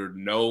was under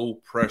no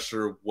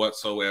pressure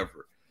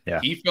whatsoever. Yeah.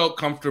 He felt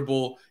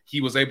comfortable. He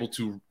was able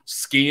to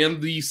scan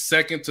the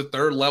second to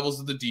third levels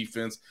of the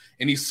defense,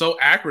 and he's so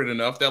accurate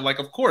enough that, like,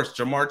 of course,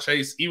 Jamar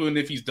Chase, even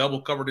if he's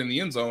double covered in the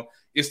end zone,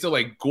 it's still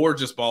a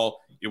gorgeous ball.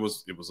 It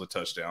was a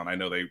touchdown. I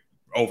know they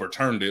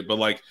overturned it, but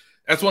like,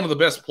 that's one of the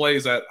best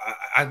plays that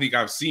I think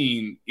I've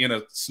seen in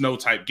a snow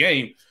type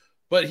game.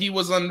 But he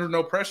was under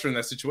no pressure in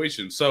that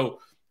situation. So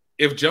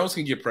if Jones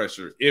can get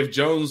pressure, if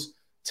Jones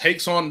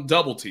takes on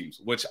double teams,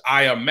 which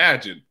I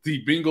imagine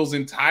the Bengals'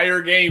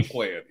 entire game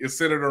plan is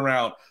centered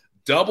around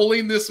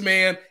doubling this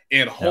man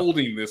and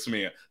holding this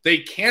man. They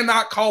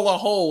cannot call a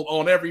hold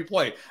on every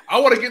play. I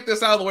want to get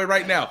this out of the way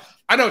right now.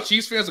 I know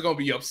Chiefs fans are going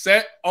to be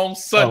upset on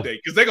Sunday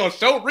because they're going to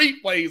show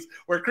replays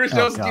where Chris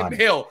Jones is getting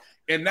held.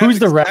 And who's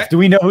the ref? Do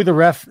we know who the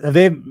ref? Have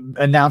they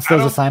announced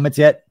those assignments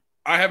yet?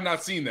 I have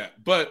not seen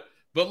that, but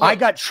look, I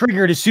got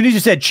triggered as soon as you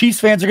said Chiefs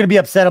fans are going to be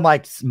upset. I'm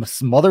like,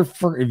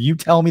 motherfucker! If you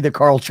tell me that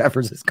Carl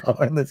Cheffers is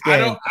calling this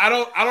game, I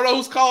don't know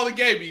who's calling the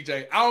game,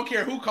 BJ. I don't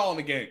care who calling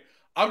the game.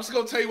 I'm just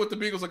going to tell you what the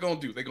Bengals are going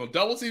to do. They're going to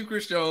double team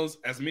Chris Jones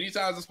as many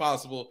times as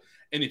possible,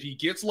 and if he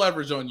gets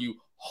leverage on you,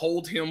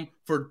 hold him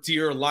for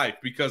dear life,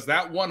 because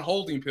that one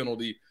holding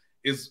penalty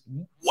is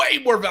way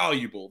more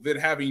valuable than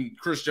having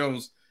Chris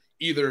Jones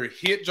either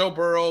hit Joe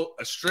Burrow,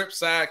 a strip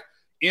sack,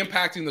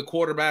 impacting the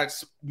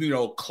quarterbacks,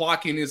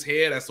 clocking his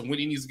head as to when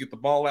he needs to get the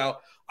ball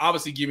out,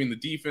 obviously giving the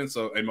defense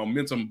a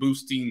momentum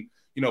boosting,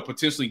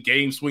 potentially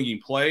game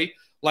swinging play.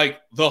 Like,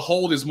 the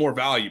hold is more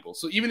valuable.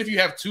 So even if you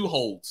have 2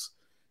 holds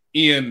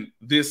in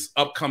this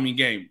upcoming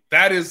game,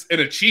 that is an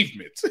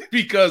achievement,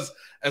 because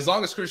as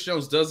long as Chris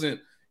Jones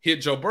doesn't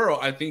hit Joe Burrow,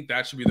 I think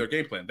that should be their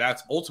game plan.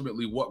 That's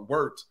ultimately what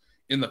worked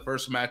in the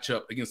first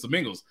matchup against the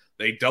Bengals.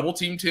 They double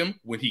teamed him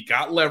when he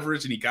got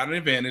leverage and he got an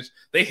advantage.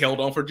 They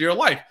held on for dear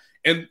life.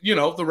 And,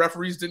 the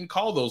referees didn't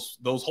call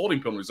those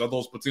holding penalties or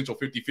those potential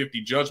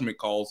 50-50 judgment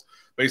calls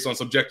based on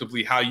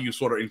subjectively how you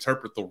sort of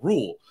interpret the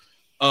rule,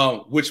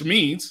 which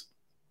means,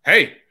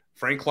 hey,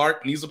 Frank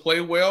Clark needs to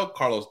play well.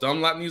 Carlos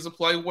Dunlap needs to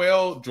play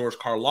well. George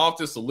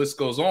Karlaftis, the list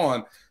goes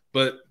on.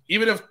 But,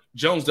 even if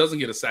Jones doesn't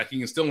get a sack, he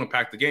can still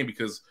impact the game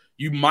because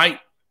you might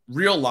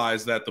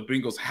realize that the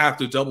Bengals have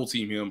to double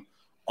team him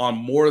on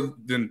more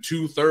than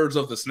 2/3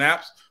 of the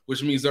snaps,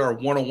 which means there are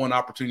one-on-one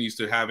opportunities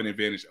to have an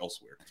advantage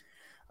elsewhere.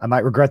 I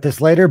might regret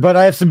this later, but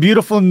I have some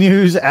beautiful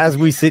news as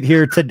we sit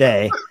here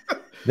today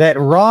that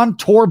Ron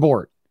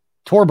Torbert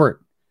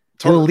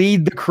will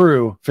lead the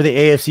crew for the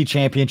AFC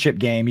Championship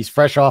game. He's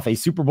fresh off a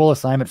Super Bowl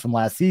assignment from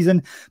last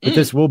season, but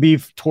this will be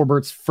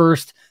Torbert's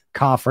first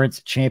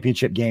conference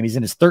championship game. He's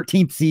in his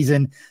 13th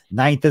season,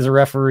 9th as a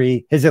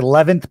referee, his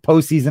 11th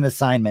postseason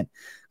assignment,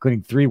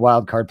 including 3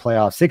 wild card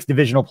playoffs, 6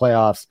 divisional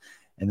playoffs,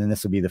 and then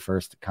this will be the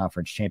first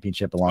conference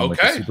championship along with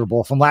the Super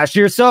Bowl from last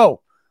year.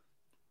 So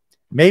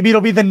maybe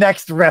it'll be the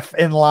next ref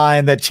in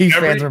line that Chiefs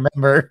fans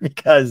remember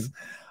because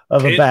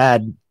of a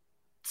bad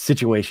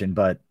situation.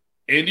 But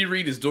Andy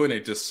Reid is doing a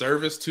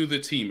disservice to the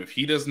team if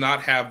he does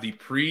not have the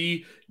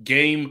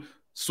pre-game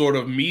sort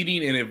of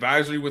meeting and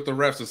advisory with the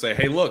refs and say,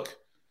 hey, look,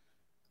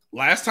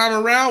 last time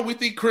around, we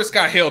think Chris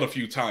got held a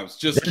few times.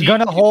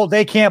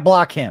 They can't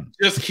block him.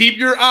 Just keep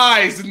your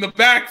eyes in the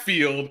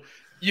backfield,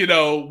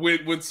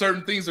 when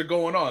certain things are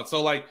going on.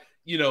 So,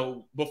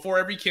 before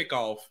every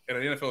kickoff in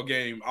an NFL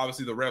game,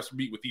 obviously the refs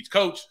meet with each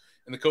coach,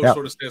 and the coach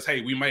sort of says,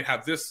 hey, we might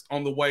have this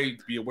on the way,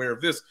 be aware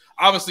of this.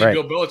 Obviously,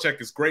 Bill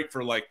Belichick is great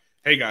for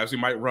hey, guys, we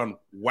might run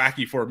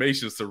wacky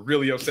formations to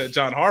really upset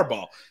John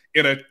Harbaugh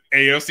in an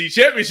AFC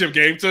Championship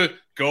game to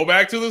go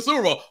back to the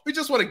Super Bowl. We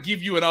just want to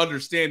give you an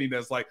understanding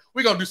that's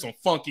we're going to do some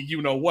funky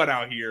you-know-what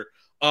out here.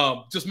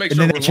 Just make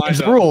sure we're change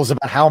the rules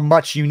about how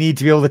much you need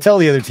to be able to tell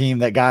the other team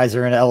that guys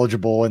are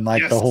ineligible and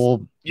the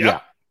whole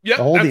the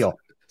whole deal.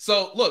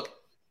 So, look,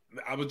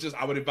 I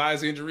would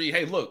advise Andrew Reid,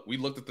 hey, look, we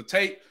looked at the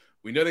tape.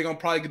 We know they're going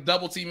to probably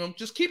double team him.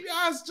 Just keep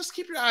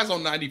your eyes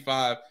on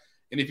 95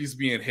 and if he's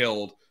being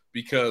held,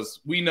 because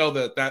we know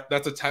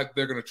that's a tactic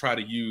they're going to try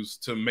to use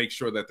to make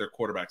sure that their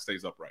quarterback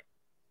stays upright.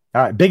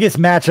 All right, biggest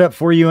matchup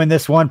for you in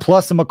this one,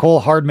 plus a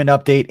McCole Hardman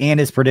update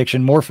and his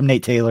prediction. More from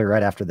Nate Taylor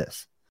right after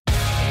this.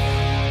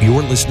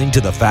 You're listening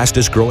to the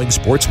fastest growing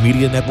sports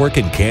media network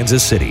in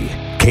Kansas City,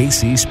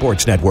 KC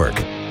Sports Network.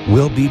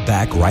 We'll be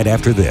back right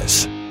after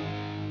this.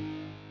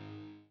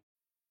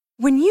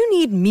 When you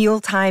need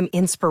mealtime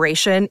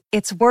inspiration,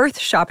 it's worth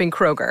shopping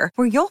Kroger,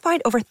 where you'll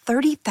find over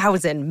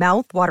 30,000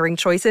 mouth-watering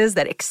choices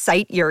that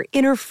excite your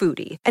inner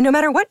foodie. And no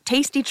matter what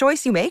tasty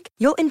choice you make,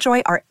 you'll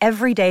enjoy our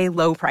everyday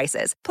low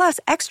prices, plus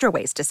extra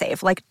ways to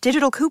save, like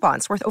digital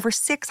coupons worth over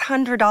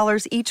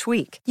 $600 each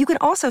week. You can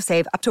also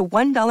save up to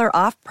 $1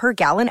 off per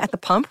gallon at the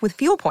pump with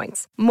fuel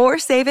points. More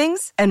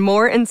savings and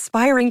more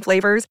inspiring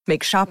flavors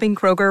make shopping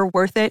Kroger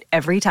worth it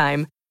every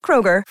time.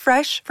 Kroger,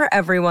 fresh for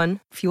everyone.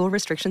 Fuel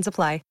restrictions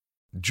apply.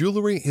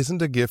 Jewelry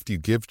isn't a gift you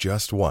give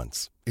just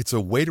once. It's a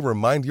way to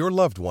remind your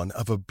loved one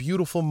of a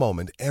beautiful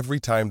moment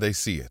every time they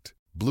see it.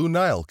 Blue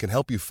Nile can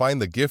help you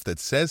find the gift that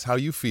says how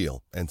you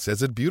feel and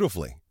says it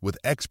beautifully, with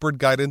expert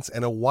guidance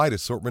and a wide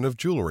assortment of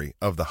jewelry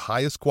of the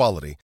highest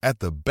quality at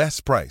the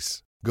best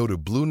price. Go to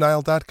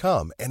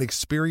BlueNile.com and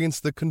experience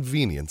the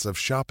convenience of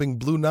shopping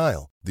Blue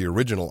Nile, the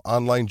original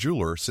online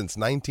jeweler since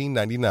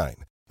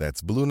 1999.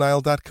 That's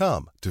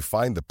BlueNile.com to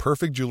find the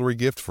perfect jewelry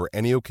gift for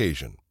any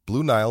occasion.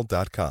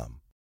 BlueNile.com.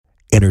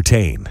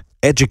 Entertain,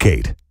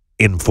 educate,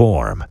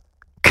 inform.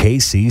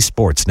 KC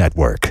Sports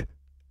Network.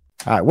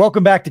 All right,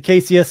 welcome back to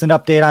KCSN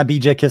Update. I'm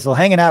BJ Kissel,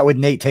 hanging out with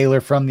Nate Taylor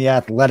from The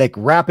Athletic,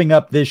 wrapping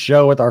up this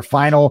show with our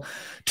final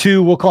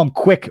 2, we'll call them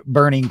quick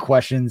burning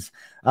questions.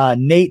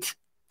 Nate,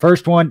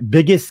 first one,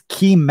 biggest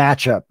key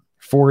matchup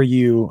for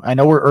you. I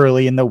know we're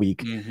early in the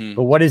week,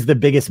 but what is the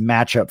biggest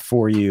matchup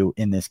for you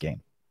in this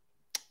game?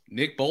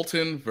 Nick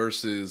Bolton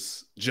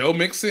versus Joe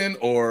Mixon,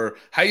 or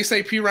how you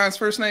say P. Ryan's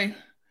first name?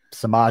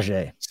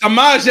 Samaje.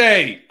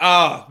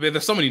 Man,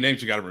 there's so many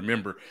names you got to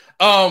remember.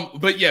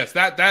 But yes,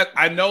 that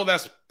I know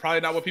that's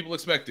probably not what people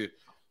expected.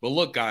 But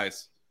look,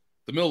 guys,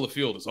 the middle of the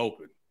field is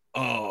open.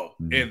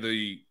 And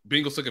the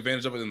Bengals took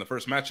advantage of it in the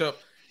first matchup.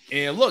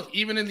 And look,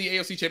 even in the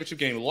AFC Championship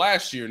game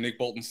last year, Nick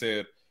Bolton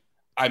said,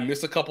 I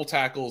missed a couple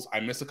tackles.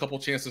 I missed a couple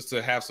chances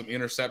to have some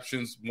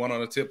interceptions, one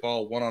on a tip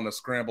ball, one on a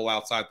scramble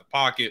outside the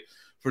pocket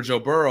for Joe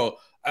Burrow.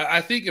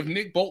 I think if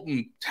Nick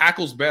Bolton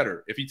tackles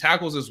better, if he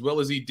tackles as well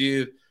as he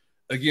did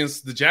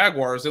against the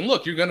Jaguars, and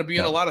look, you're going to be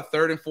in a lot of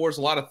 3rd and 4s,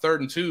 a lot of 3rd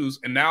and 2s,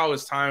 and now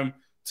it's time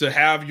to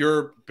have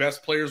your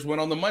best players win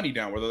on the money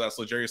down, whether that's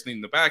L'Jarius Sneed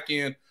in the back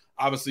end,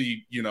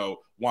 obviously,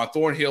 Juan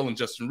Thornhill and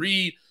Justin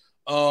Reed.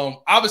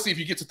 Obviously, if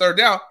you get to 3rd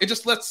down, it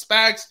just lets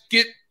Spags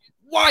get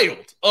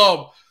wild.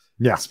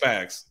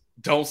 Spags,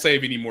 don't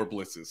save any more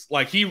blitzes.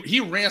 Like, he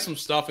ran some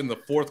stuff in the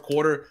 4th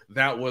quarter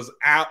that was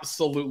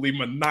absolutely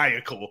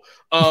maniacal.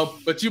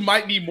 But you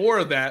might need more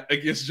of that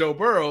against Joe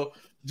Burrow,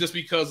 just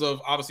because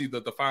of, obviously,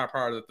 the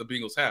firepower that the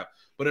Bengals have.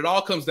 But it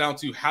all comes down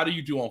to, how do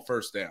you do on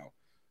 1st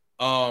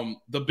down?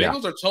 The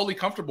Bengals are totally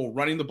comfortable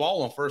running the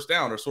ball on 1st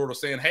down. They're sort of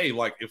saying, hey,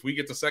 like, if we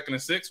get to 2nd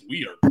and 6,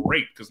 we are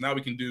great, because now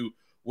we can do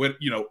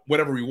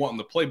whatever we want in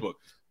the playbook.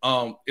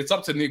 It's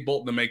up to Nick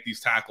Bolton to make these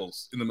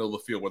tackles in the middle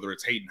of the field, whether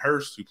it's Hayden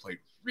Hurst, who played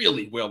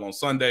really well on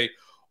Sunday,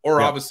 or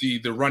obviously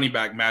the running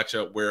back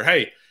matchup where,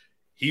 hey,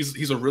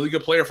 he's a really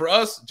good player for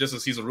us, just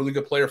as he's a really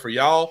good player for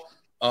y'all.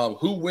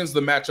 Who wins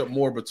the matchup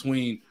more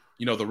between,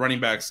 the running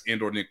backs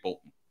and or Nick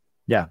Bolton?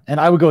 Yeah, and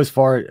I would go as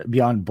far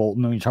beyond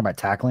Bolton when you're talking about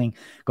tackling,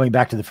 going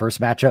back to the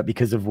first matchup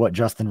because of what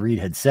Justin Reed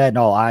had said, and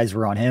all eyes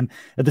were on him.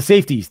 That the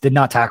safeties did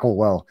not tackle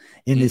well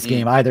in this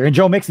game either, and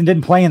Joe Mixon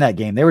didn't play in that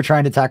game. They were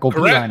trying to tackle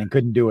Beeline and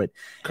couldn't do it.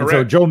 And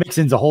so Joe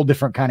Mixon's a whole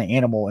different kind of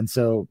animal, and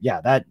so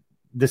that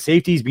the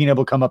safeties being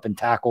able to come up and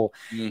tackle,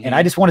 and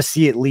I just want to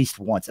see at least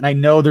once. And I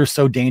know they're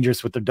so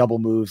dangerous with their double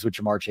moves with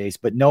Jamar Chase,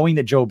 but knowing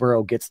that Joe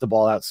Burrow gets the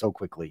ball out so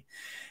quickly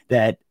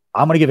that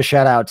I'm going to give a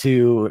shout out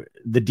to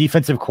the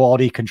defensive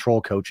quality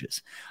control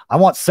coaches. I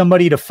want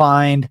somebody to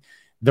find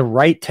the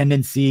right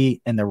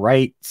tendency and the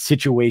right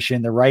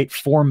situation, the right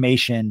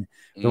formation,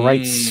 the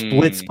right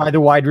splits by the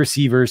wide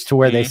receivers to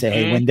where they say,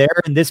 hey, when they're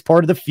in this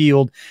part of the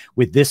field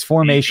with this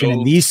formation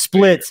and these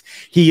splits,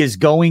 he is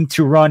going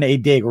to run a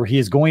dig or he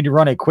is going to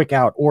run a quick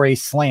out or a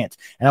slant.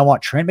 And I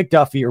want Trent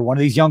McDuffie or one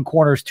of these young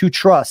corners to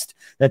trust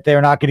that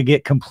they're not going to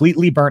get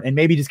completely burnt and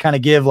maybe just kind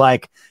of give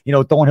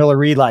Thornhill or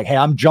Reed, hey,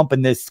 I'm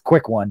jumping this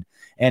quick one.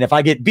 And if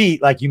I get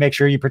beat, you make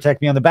sure you protect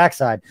me on the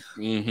backside.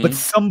 But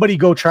somebody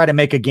go try to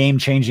make a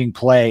game-changing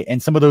play.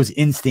 And some of those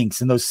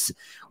instincts and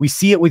we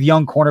see it with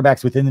young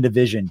cornerbacks within the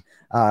division.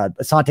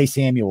 Asante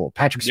Samuel,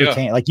 Patrick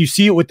Surtain. You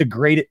see it with the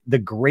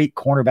great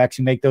cornerbacks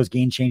who make those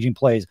game-changing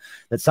plays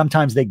that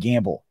sometimes they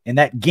gamble. And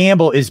that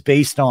gamble is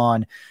based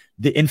on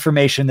the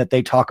information that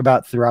they talk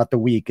about throughout the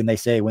week. And they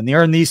say when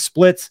they're in these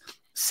splits,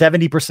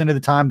 70% of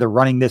the time they're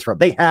running this route.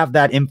 They have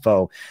that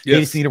info. Yes.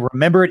 They just need to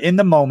remember it in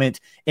the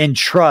moment and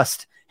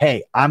trust,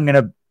 hey, I'm going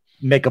to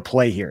make a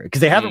play here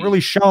because they haven't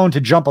really shown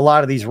to jump a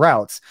lot of these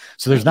routes.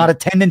 So there's not a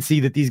tendency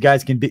that these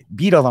guys can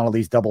beat on all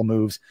these double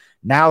moves.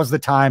 Now's the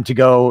time to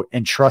go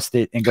and trust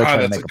it and go try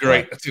to make a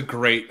play. That's a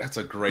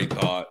great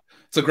thought.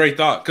 It's a great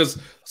thought because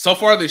so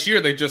far this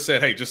year, they just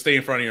said, hey, just stay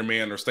in front of your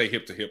man or stay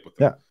hip to hip with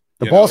them. Yeah.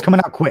 The ball's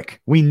coming out quick.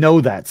 We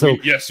know that. So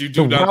yes, you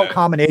do. The route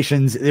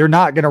combinations, they're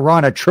not going to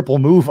run a triple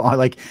move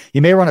on.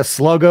 You may run a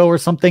sluggo or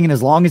something. And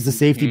as long as the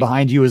safety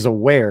behind you is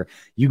aware,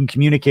 you can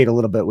communicate a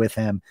little bit with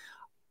him.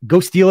 Go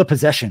steal a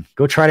possession.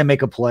 Go try to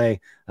make a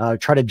play.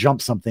 Try to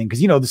jump something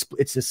because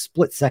it's a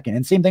split second.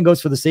 And same thing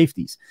goes for the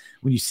safeties.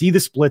 When you see the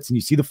splits and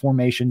you see the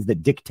formations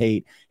that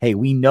dictate, hey,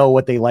 we know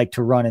what they like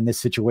to run in this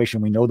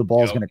situation. We know the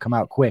ball is going to come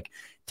out quick.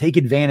 Take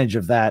advantage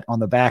of that on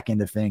the back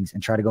end of things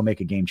and try to go make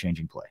a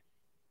game-changing play.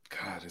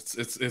 God,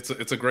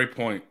 it's a great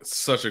point. It's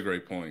such a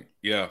great point.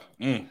 Yeah.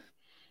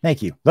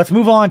 Thank you. Let's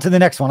move on to the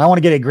next one. I want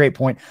to get a great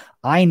point.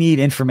 I need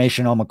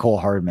information on Mecole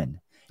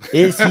Hardman.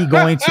 Is he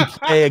going to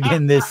play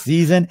again this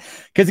season?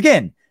 Because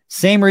again,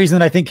 same reason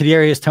that I think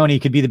Kadarius Toney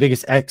could be the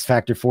biggest X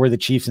factor for the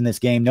Chiefs in this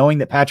game, knowing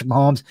that Patrick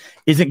Mahomes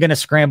isn't going to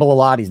scramble a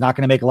lot. He's not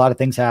going to make a lot of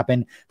things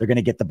happen. They're going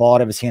to get the ball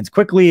out of his hands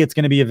quickly. It's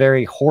going to be a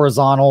very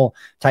horizontal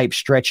type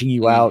stretching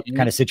you out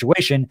kind of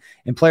situation.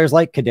 And players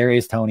like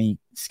Kadarius Toney,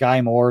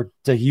 Sky Moore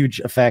to huge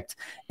effect.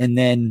 And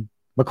then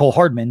Mecole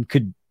Hardman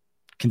could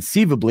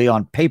conceivably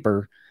on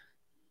paper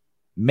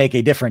make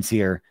a difference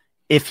here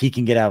if he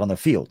can get out on the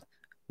field.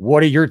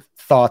 What are your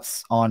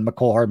thoughts on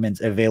Mecole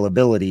Hardman's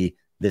availability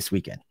this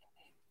weekend?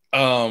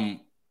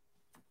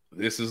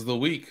 This is the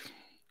week.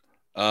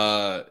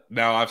 Now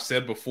I've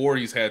said before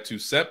he's had 2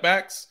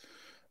 setbacks.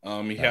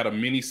 He had a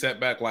mini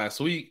setback last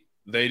week.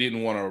 They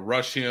didn't want to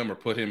rush him or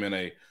put him in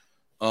a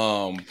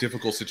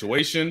difficult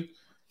situation.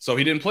 So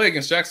he didn't play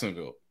against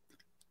Jacksonville.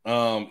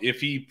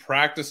 If he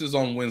practices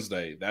on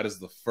Wednesday, that is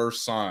the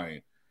first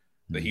sign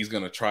that he's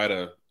going to try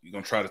to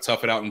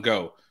tough it out and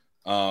go.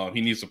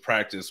 He needs to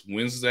practice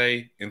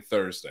Wednesday and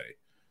Thursday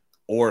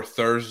or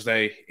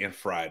Thursday and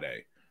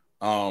Friday.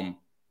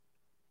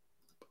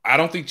 I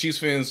don't think Chiefs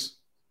fans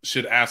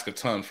should ask a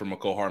ton from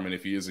Mecole Hardman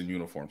if he is in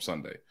uniform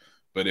Sunday.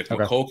 But if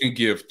Mecole can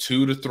give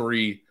 2 to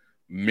 3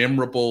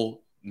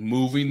 memorable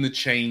moving the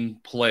chain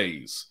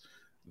plays,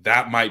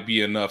 that might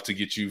be enough to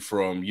get you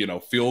from,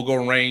 field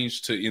goal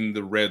range to in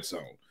the red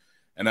zone.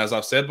 And as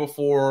I've said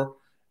before,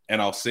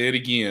 and I'll say it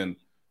again,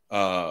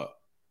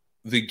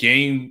 the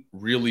game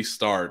really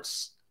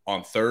starts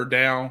on third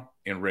down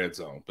and red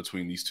zone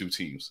between these two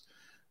teams.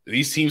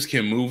 These teams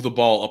can move the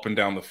ball up and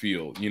down the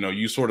field.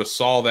 You sort of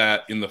saw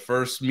that in the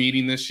first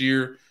meeting this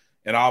year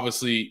and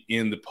obviously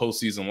in the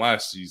postseason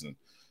last season.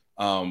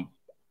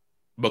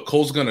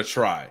 Cole's going to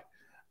try.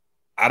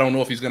 I don't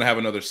know if he's going to have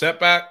another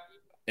setback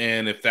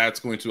and if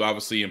that's going to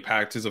obviously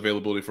impact his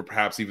availability for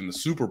perhaps even the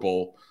Super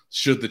Bowl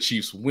should the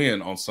Chiefs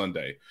win on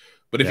Sunday.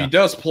 But if he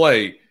does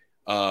play,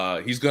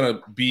 he's going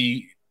to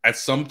be at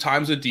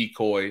sometimes a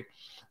decoy,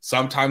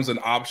 sometimes an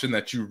option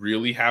that you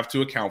really have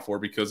to account for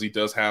because he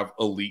does have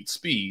elite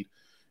speed.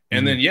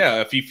 And then,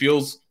 if he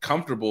feels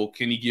comfortable,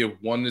 can he give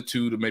 1 to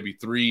 2 to maybe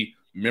 3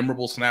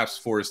 memorable snaps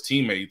for his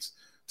teammates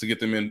to get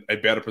them in a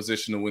better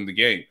position to win the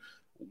game?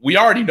 We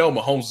already know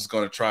Mahomes is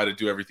going to try to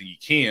do everything he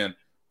can,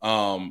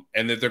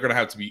 and that they're going to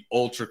have to be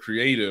ultra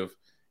creative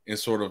in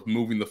sort of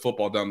moving the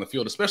football down the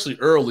field, especially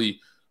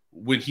early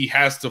when he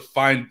has to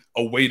find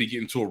a way to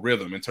get into a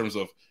rhythm in terms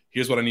of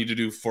here's what I need to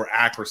do for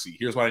accuracy.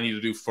 Here's what I need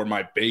to do for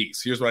my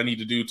base. Here's what I need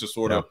to do to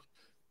sort of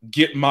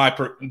get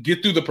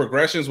through the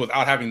progressions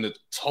without having to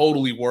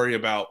totally worry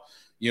about,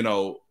 you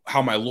know,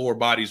 how my lower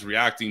body's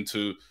reacting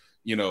to,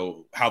 you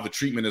know, how the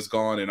treatment is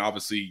gone, and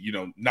obviously, you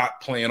know,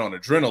 not playing on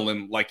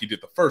adrenaline like you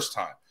did the first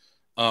time.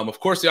 Of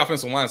course, the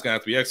offensive line is going to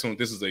have to be excellent.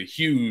 This is a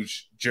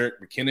huge Jerick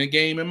McKinnon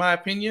game, in my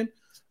opinion.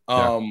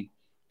 And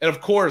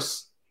of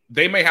course,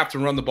 they may have to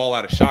run the ball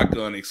out of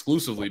shotgun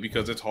exclusively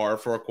because it's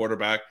hard for a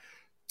quarterback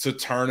to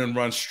turn and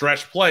run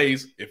stretch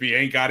plays if he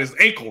ain't got his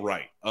ankle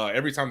right.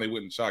 Every time they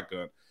went in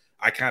shotgun,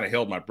 I kind of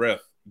held my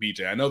breath,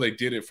 BJ. I know they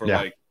did it for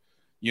like,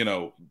 you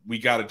know, we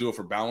got to do it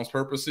for balance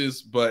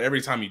purposes, but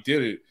every time he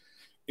did it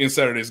in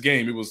Saturday's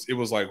game, it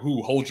was like,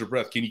 who hold your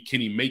breath? Can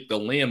he make the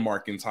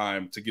landmark in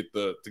time to get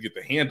the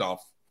handoff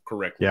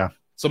correctly? Yeah.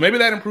 So maybe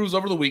that improves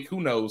over the week.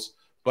 Who knows?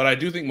 But I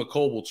do think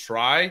McColl will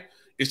try.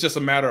 It's just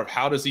a matter of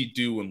how does he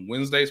do in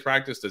Wednesday's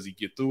practice? Does he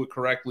get through it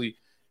correctly?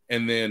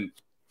 And then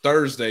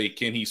Thursday,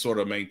 can he sort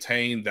of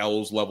maintain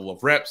those level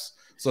of reps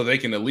so they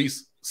can at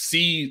least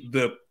see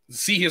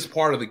his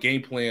part of the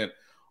game plan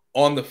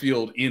on the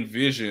field in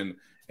vision,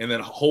 and then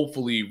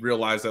hopefully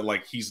realize that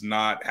like he's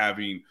not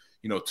having,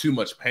 you know, too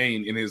much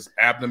pain in his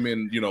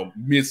abdomen, you know,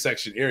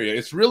 midsection area.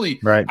 It's really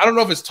right. I don't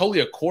know if it's totally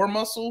a core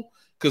muscle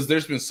because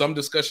there's been some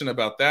discussion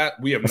about that.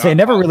 We have not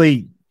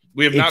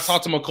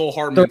talked to McCole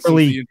Hardman since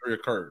the injury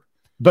occurred.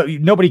 But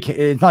nobody,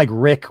 it's not like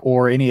Rick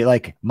or any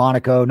like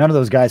Monaco. None of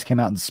those guys came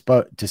out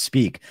and to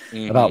speak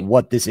about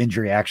what this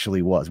injury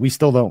actually was. We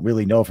still don't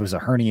really know if it was a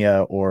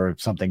hernia or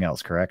something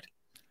else. Correct.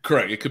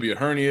 It could be a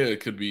hernia.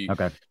 It could be,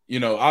 you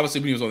know, obviously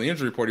when he was on the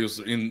injury report, he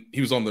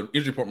was on the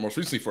injury report most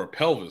recently for a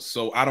pelvis.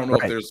 So I don't know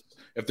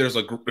if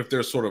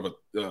there's sort of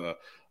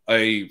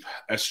a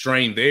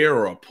strain there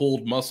or a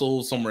pulled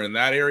muscle somewhere in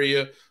that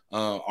area.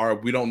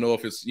 Or we don't know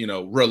if it's, you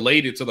know,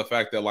 related to the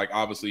fact that like,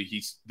 obviously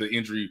the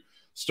injury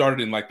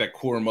started in like that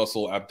core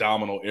muscle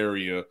abdominal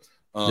area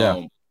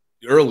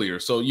earlier.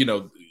 So, you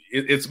know,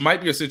 it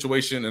might be a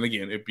situation. And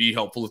again, it'd be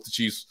helpful if the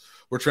Chiefs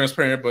were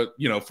transparent, but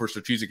you know, for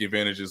strategic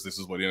advantages, this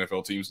is what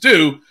NFL teams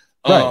do.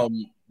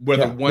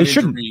 Whether one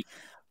injury,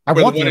 I'm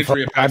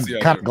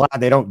kind of glad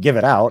they don't give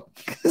it out.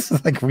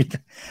 Like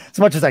as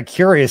much as I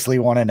curiously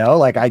want to know,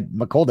 like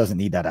McColl doesn't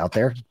need that out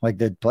there. Like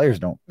the players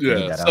don't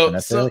need that out there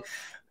necessarily.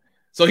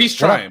 So he's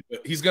trying,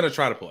 but he's going to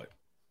try to play.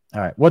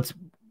 All right.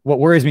 What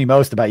worries me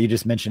most about you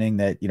just mentioning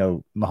that, you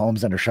know,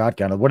 Mahomes under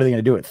shotgun, what are they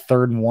going to do at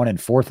 3rd and 1 and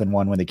 4th and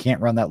 1 when they can't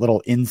run that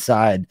little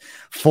inside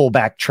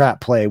fullback trap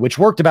play, which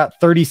worked about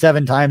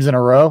 37 times in a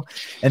row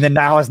and then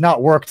now has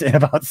not worked in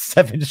about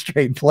 7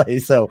 straight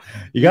plays. So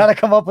you got to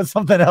come up with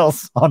something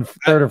else on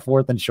 3rd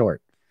or 4th and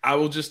short. I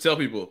will just tell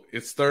people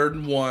it's 3rd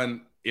and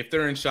 1. If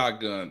they're in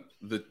shotgun,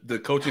 the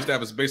coaching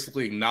staff has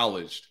basically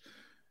acknowledged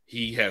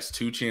he has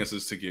 2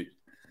 chances to get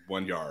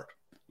 1 yard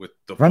with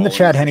the run the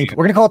Chad Henne. We're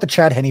going to call it the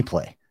Chad Henne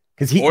play.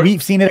 Because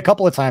we've seen it a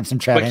couple of times from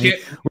Chad Henne,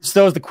 which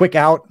throws the quick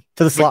out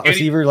to the slot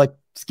receiver, like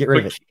just get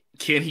rid of it.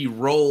 Can he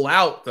roll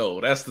out though?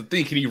 That's the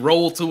thing. Can he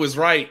roll to his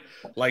right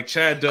like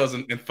Chad does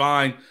and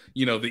find,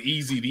 you know, the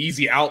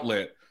easy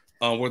outlet?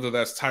 Whether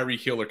that's Tyreek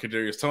Hill or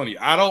Kadarius Toney,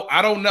 I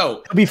don't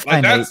know. It'll be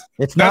fine. Like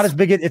it's not as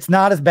big. It's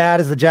not as bad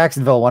as the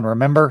Jacksonville one.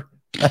 Remember,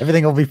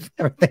 everything will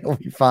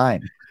be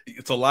fine. You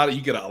get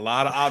a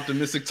lot of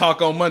optimistic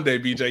talk on Monday,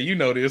 BJ. You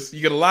know this.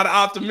 You get a lot of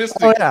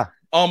optimistic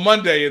on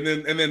Monday, and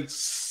then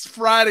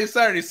Friday,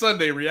 Saturday,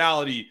 Sunday,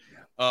 reality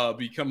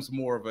becomes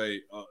more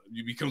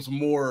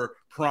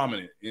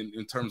prominent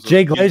in terms of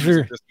Jay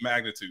Glazer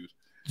magnitude.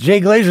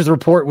 Jay Glazer's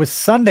report was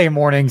Sunday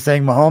morning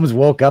saying Mahomes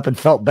woke up and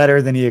felt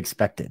better than he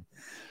expected.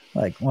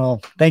 Like,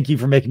 well, thank you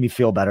for making me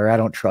feel better. I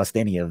don't trust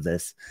any of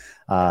this.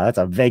 That's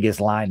a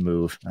Vegas line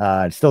move.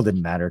 It still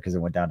didn't matter because it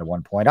went down to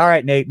 1 point. All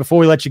right, Nate, before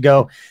we let you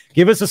go,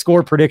 give us a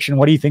score prediction.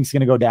 What do you think is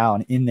going to go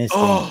down in this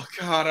game?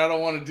 God, I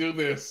don't want to do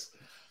this.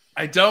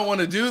 I don't want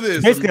to do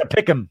this. Basically, going to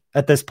pick them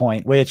at this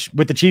point, which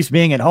with the Chiefs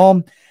being at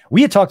home,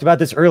 we had talked about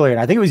this earlier,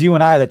 and I think it was you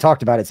and I that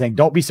talked about it, saying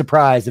don't be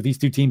surprised if these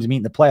two teams meet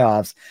in the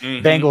playoffs.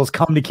 Bengals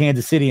come to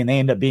Kansas City and they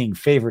end up being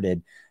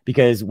favorited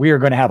because we are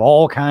going to have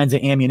all kinds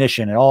of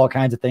ammunition and all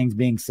kinds of things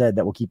being said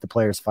that will keep the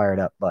players fired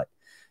up. But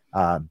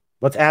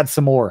let's add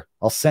some more.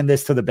 I'll send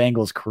this to the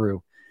Bengals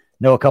crew.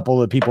 Know a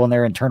couple of people in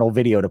their internal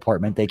video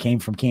department. They came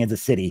from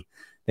Kansas City.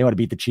 They want to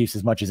beat the Chiefs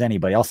as much as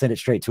anybody. I'll send it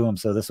straight to them,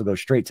 so this will go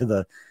straight to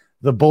the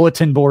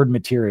bulletin board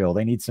material.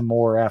 They need some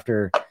more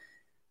after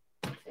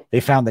they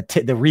found the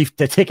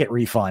ticket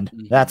refund.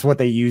 That's what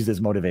they used as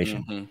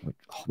motivation.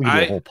 We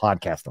did a whole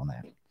podcast on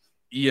that.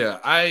 Yeah,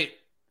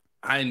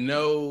 I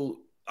know.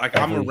 Like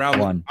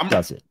Everyone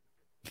does it.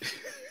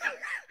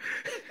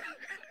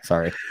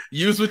 Sorry.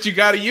 Use what you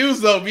got to use,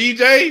 though,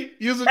 BJ.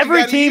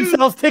 Every team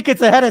sells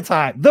tickets ahead of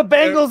time. The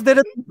Bengals did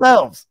it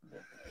themselves.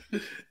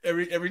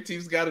 Every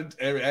team's got to.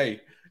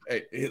 Hey,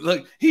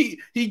 look,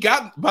 he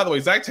got. By the way,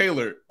 Zach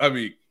Taylor. I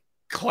mean,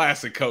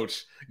 classic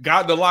coach.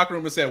 Got in the locker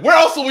room and said, "Where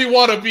else do we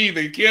want to be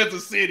than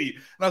Kansas City?"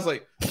 And I was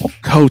like,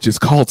 "Coach, it's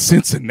called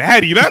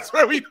Cincinnati. That's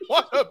where we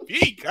want to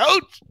be,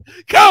 Coach.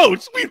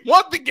 Coach, we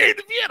want the game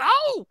to be at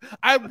home.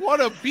 I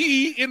want to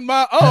be in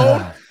my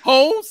own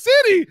home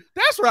city.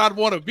 That's where I'd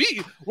want to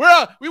be. We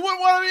wouldn't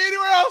want to be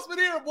anywhere else but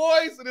here,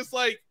 boys." And it's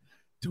like,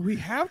 do we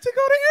have to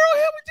go to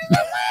Arrowhead? We did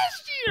that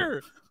last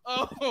year.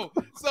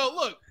 So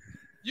look.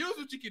 Use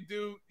what you can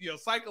do,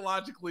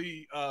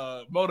 psychologically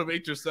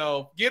motivate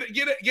yourself. Get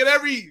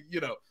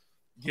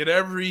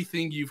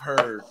everything you've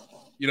heard.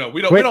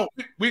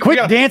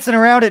 Quit dancing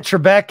around it,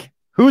 Trebek.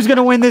 Who's going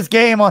to win this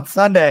game on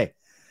Sunday?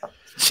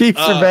 Chiefs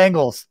or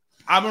Bengals?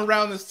 I'm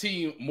around this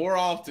team more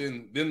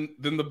often than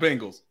the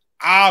Bengals,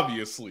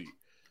 obviously.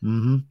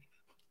 Mm-hmm.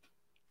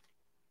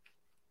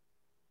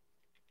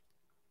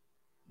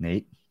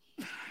 Nate?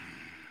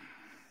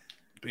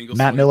 Bengals.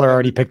 Matt Miller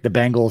already picked the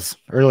Bengals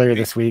earlier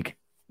this week.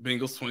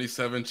 Bengals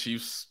 27,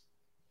 Chiefs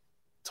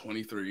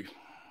 23.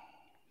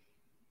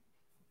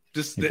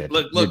 Just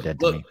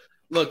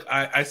look.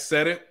 I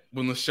said it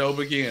when the show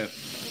began.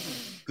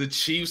 The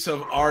Chiefs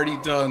have already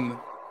done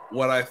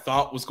what I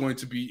thought was going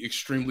to be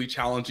extremely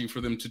challenging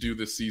for them to do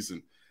this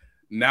season.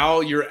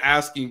 Now you're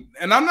asking,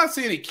 and I'm not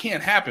saying it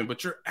can't happen,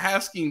 but you're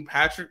asking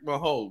Patrick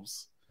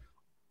Mahomes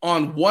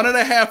on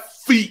 1.5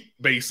 feet,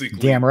 basically.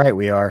 Damn right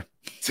we are.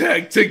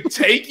 To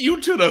take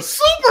you to the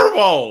Super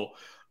Bowl.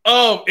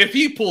 If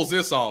he pulls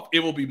this off, it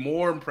will be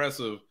more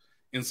impressive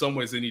in some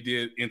ways than he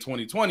did in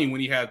 2020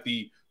 when he had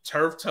the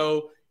turf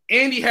toe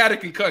and he had a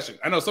concussion.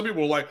 I know some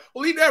people were like,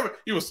 "Well,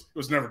 he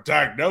was never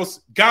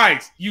diagnosed."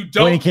 Guys, you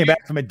don't. When he came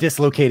back from a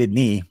dislocated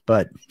knee,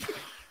 but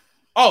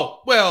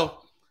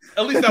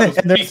at least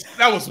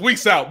that was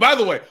weeks out. By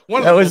the way,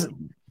 one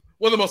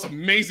of the most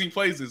amazing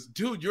plays is,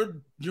 dude,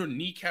 your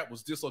kneecap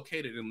was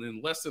dislocated, and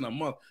in less than a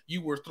month,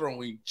 you were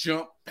throwing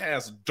jump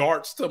pass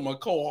darts to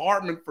McCole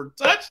Hardman for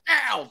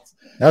touchdowns.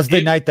 That was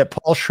the night that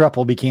Paul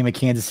Schruppel became a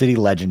Kansas City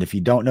legend. If you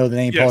don't know the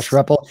name Paul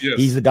Schruppel,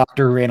 he's the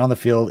doctor who ran on the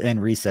field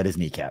and reset his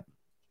kneecap.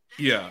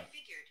 Yeah.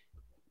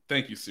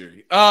 Thank you,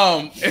 Siri.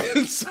 And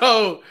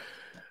so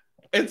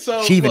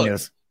she even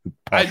knows who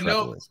Paul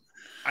Schruppel is.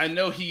 I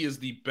know he is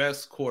the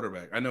best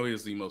quarterback. I know he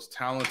is the most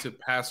talented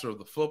passer of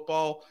the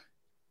football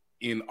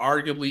in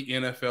arguably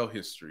NFL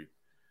history.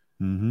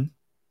 Mm-hmm.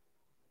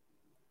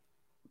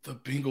 The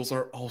Bengals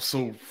are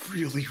also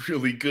really,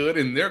 really good,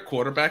 and their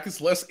quarterback is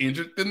less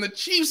injured than the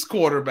Chiefs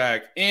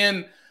quarterback.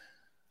 And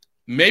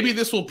maybe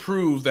this will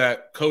prove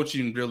that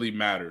coaching really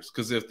matters,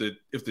 because if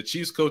the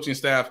Chiefs coaching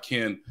staff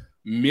can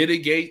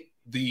mitigate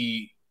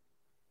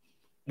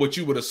what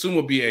you would assume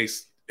would be a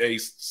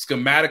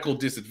schematical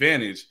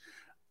disadvantage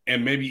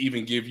and maybe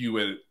even give you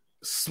a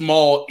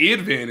small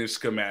advantage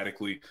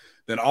schematically,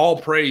 then all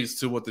praise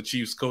to what the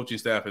Chiefs coaching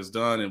staff has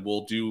done and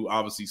will do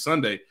obviously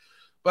Sunday.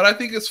 But I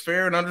think it's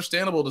fair and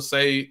understandable to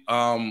say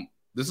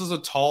this is a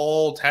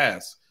tall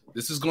task.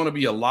 This is going to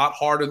be a lot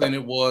harder than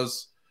it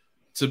was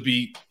to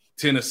beat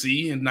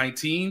Tennessee in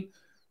 19.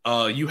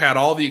 You had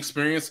all the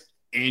experience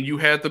and you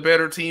had the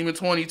better team in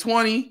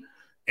 2020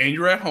 and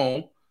you're at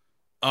home.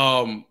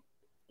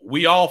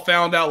 We all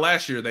found out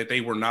last year that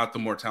they were not the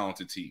more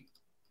talented team.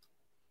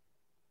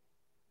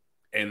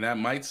 And that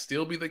might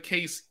still be the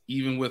case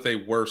even with a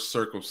worse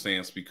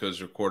circumstance, because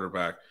your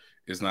quarterback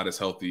is not as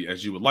healthy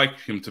as you would like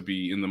him to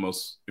be in the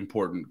most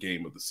important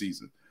game of the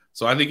season.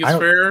 So I think it's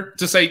fair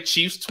to say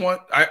Chiefs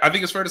 20. I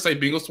think it's fair to say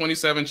Bengals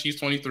 27, Chiefs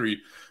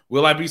 23.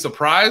 Will I be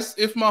surprised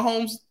if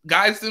Mahomes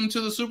guides them to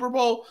the Super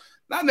Bowl?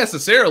 Not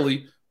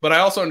necessarily, but I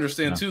also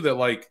understand too that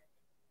like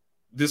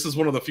this is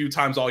one of the few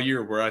times all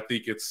year where I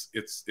think it's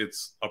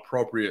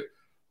appropriate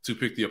to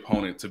pick the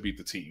opponent to beat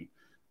the team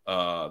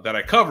that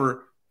I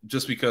cover,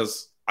 just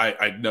because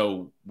I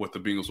know what the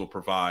Bengals will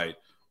provide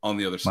on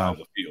the other side of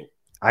the field.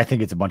 I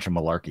think it's a bunch of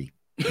malarkey.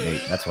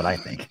 Nate, that's what I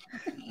think.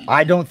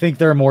 I don't think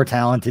they're a more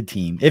talented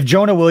team. If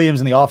Jonah Williams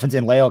and the offense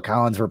and La'el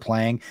Collins were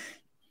playing,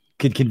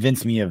 could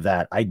convince me of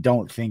that. I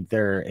don't think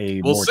they're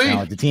a more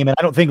talented team. And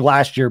I don't think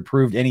last year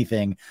proved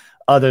anything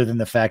other than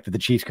the fact that the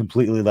Chiefs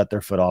completely let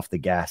their foot off the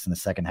gas in the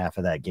second half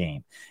of that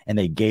game. And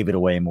they gave it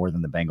away more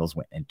than the Bengals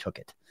went and took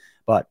it.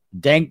 But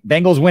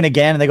Bengals win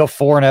again and they go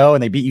 4-0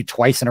 and they beat you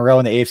twice in a row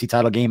in the AFC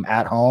title game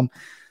at home.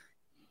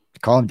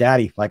 Call him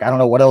daddy. Like, I don't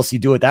know what else you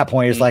do at that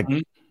point. It's like,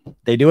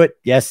 they do it.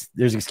 Yes,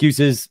 there's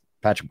excuses.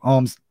 Patrick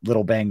Mahomes,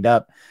 little banged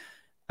up.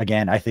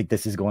 Again, I think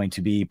this is going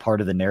to be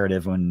part of the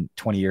narrative when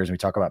 20 years when we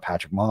talk about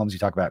Patrick Mahomes. We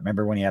talk about,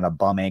 remember when he had a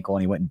bum ankle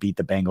and he went and beat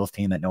the Bengals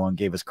team that no one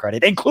gave us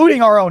credit,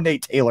 including our own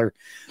Nate Taylor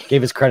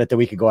gave us credit that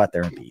we could go out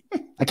there and beat.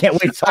 I can't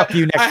wait to talk to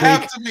you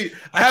next week.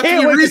 I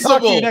can't wait to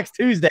talk to you next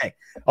Tuesday.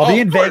 I'll be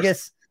in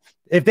Vegas.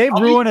 If they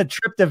ruin a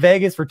trip to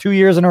Vegas for 2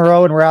 years in a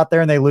row and we're out there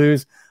and they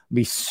lose, I'll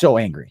be so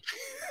angry.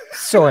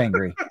 So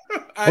angry.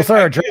 We'll start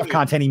our draft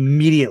content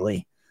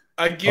immediately.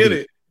 I get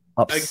it.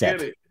 Upset. I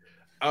get it.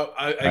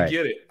 I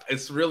get it.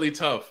 It's really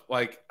tough.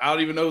 Like, I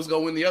don't even know who's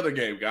going to win the other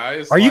game,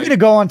 guys. Are you going to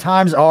go on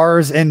times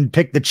ours and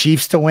pick the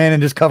Chiefs to win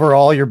and just cover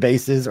all your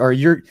bases, or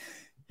you're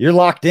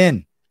locked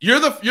in? You're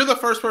the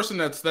first person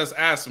that's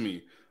asked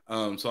me.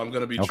 So I'm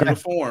going to be true to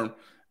form.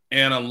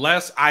 And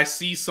unless I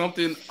see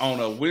something on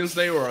a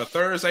Wednesday or a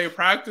Thursday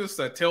practice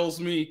that tells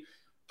me,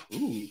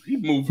 ooh, he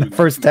moving. The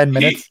first 10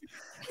 minutes,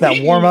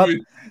 that warm up.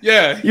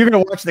 Yeah. You're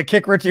going to watch the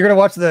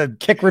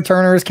kick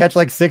returners catch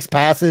like 6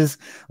 passes,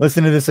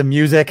 listen to some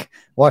music,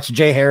 watch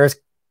Jay Harris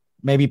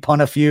maybe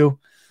punt a few.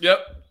 Yep.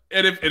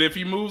 And if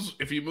he moves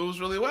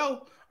really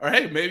well, or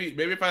hey, maybe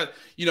if I,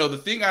 the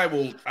thing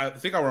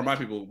I'll remind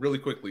people really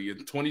quickly in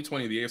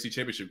 2020, the AFC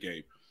Championship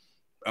game,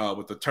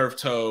 with the turf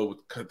toe,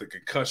 with the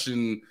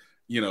concussion,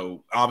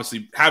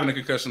 obviously having a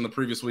concussion the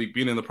previous week,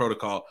 being in the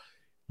protocol.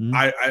 Mm-hmm.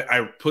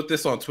 I put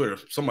this on Twitter.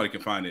 Somebody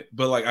can find it.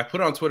 But I put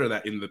on Twitter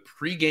that in the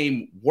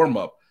pregame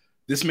warmup,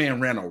 this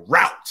man ran a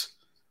route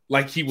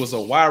like he was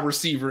a wide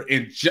receiver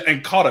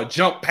and caught a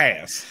jump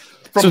pass.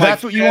 So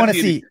that's what you want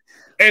to see.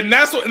 And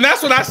that's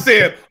what I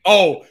said.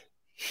 Oh,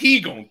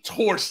 he gonna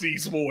torch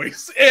these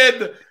boys.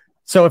 And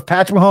so if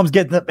Patrick Mahomes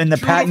gets in the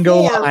pat and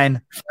go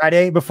line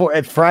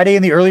Friday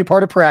in the early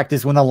part of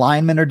practice when the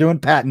linemen are doing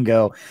pat and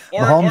go,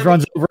 Mahomes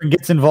runs over and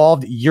gets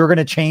involved, you're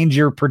gonna change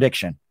your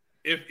prediction.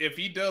 If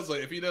he does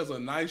a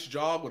nice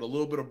job with a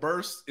little bit of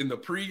burst in the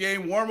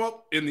pregame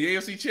warmup in the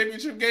AFC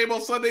Championship game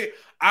on Sunday,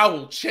 I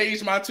will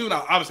change my tune.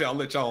 Now, obviously, I'll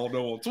let y'all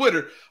know on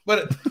Twitter,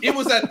 but it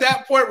was at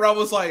that point where I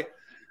was like,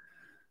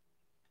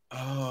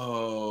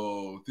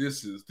 oh,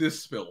 this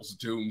spells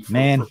doom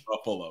for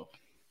Buffalo.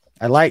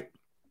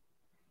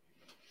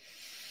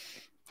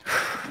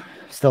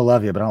 Still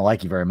love you, but I don't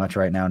like you very much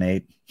right now,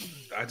 Nate.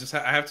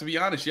 I have to be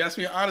honest. You asked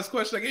me an honest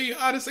question. I gave you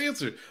an honest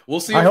answer. We'll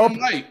see if I'm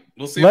right.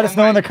 We'll see. Let us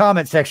know in the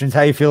comment sections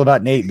how you feel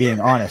about Nate being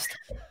honest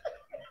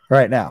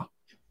right now.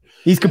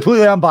 He's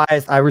completely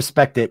unbiased. I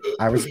respect it.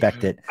 I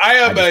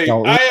am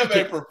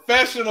a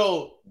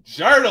professional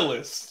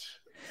journalist.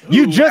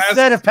 You just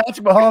said if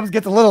Patrick Mahomes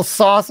gets a little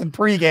sauce in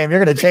pregame,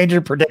 you're going to change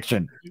your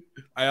prediction.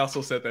 I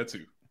also said that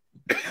too.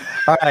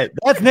 All right.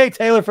 That's Nate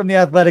Taylor from The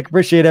Athletic.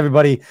 Appreciate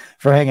everybody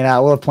for hanging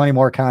out. We'll have plenty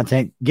more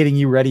content getting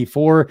you ready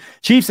for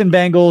Chiefs and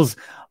Bengals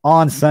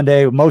on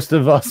Sunday. Most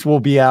of us will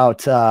be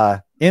out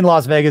in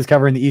Las Vegas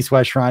covering the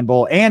East-West Shrine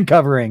Bowl and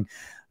covering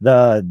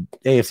the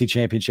AFC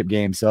Championship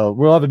game. So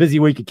we'll have a busy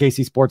week at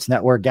KC Sports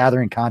Network,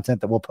 gathering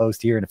content that we'll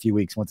post here in a few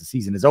weeks once the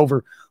season is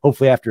over,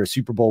 hopefully after a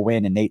Super Bowl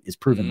win and Nate is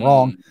proven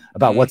wrong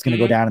about what's going to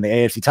go down in the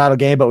AFC title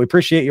game. But we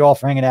appreciate you all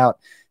for hanging out.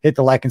 Hit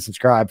the like and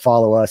subscribe,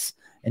 follow us,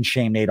 and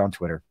shame Nate on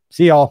Twitter.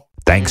 See y'all.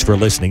 Thanks for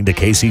listening to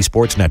KC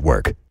Sports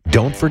Network.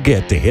 Don't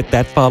forget to hit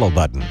that follow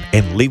button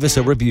and leave us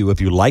a review if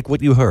you like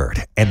what you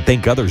heard and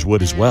think others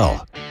would as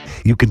well.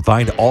 You can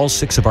find all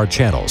 6 of our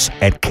channels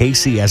at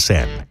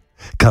KCSN,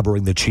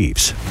 covering the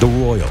Chiefs, the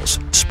Royals,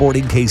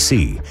 Sporting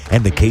KC,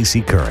 and the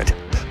KC Current,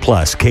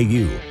 plus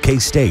KU,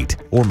 K-State,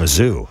 or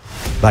Mizzou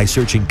by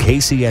searching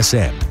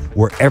KCSN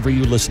wherever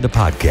you listen to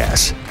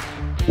podcasts.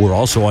 We're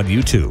also on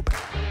YouTube.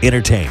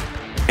 Entertain,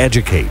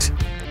 educate,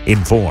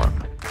 inform.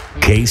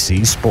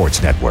 KC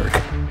Sports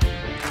Network.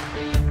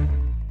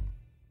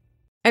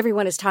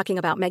 Everyone is talking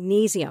about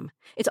magnesium.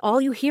 It's all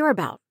you hear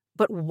about.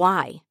 But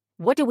why?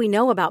 What do we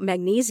know about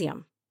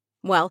magnesium?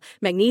 Well,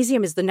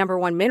 magnesium is the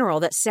 #1 mineral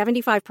that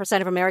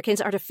 75% of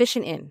Americans are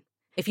deficient in.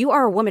 If you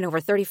are a woman over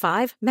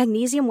 35,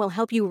 magnesium will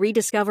help you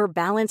rediscover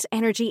balance,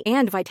 energy,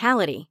 and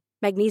vitality.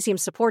 Magnesium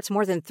supports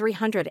more than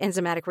 300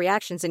 enzymatic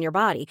reactions in your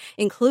body,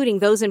 including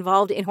those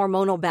involved in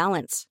hormonal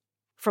balance.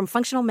 From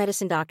functional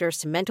medicine doctors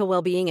to mental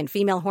well-being and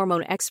female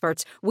hormone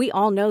experts, we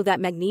all know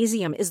that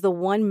magnesium is the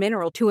one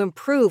mineral to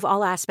improve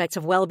all aspects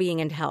of well-being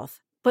and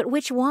health. But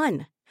which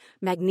one?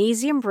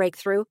 Magnesium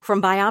Breakthrough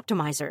from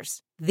Bioptimizers,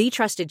 the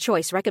trusted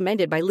choice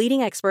recommended by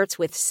leading experts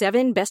with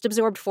 7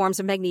 best-absorbed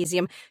forms of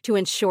magnesium to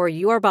ensure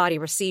your body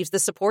receives the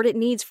support it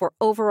needs for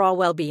overall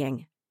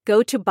well-being.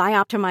 Go to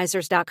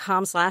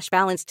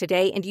bioptimizers.com/balance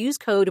today and use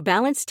code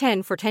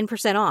BALANCE10 for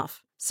 10%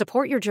 off.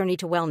 Support your journey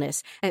to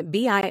wellness at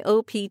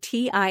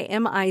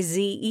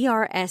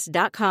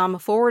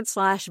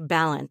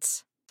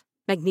bioptimizers.com/balance.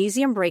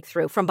 Magnesium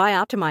Breakthrough from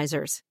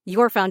Bioptimizers,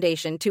 your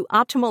foundation to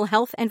optimal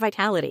health and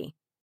vitality.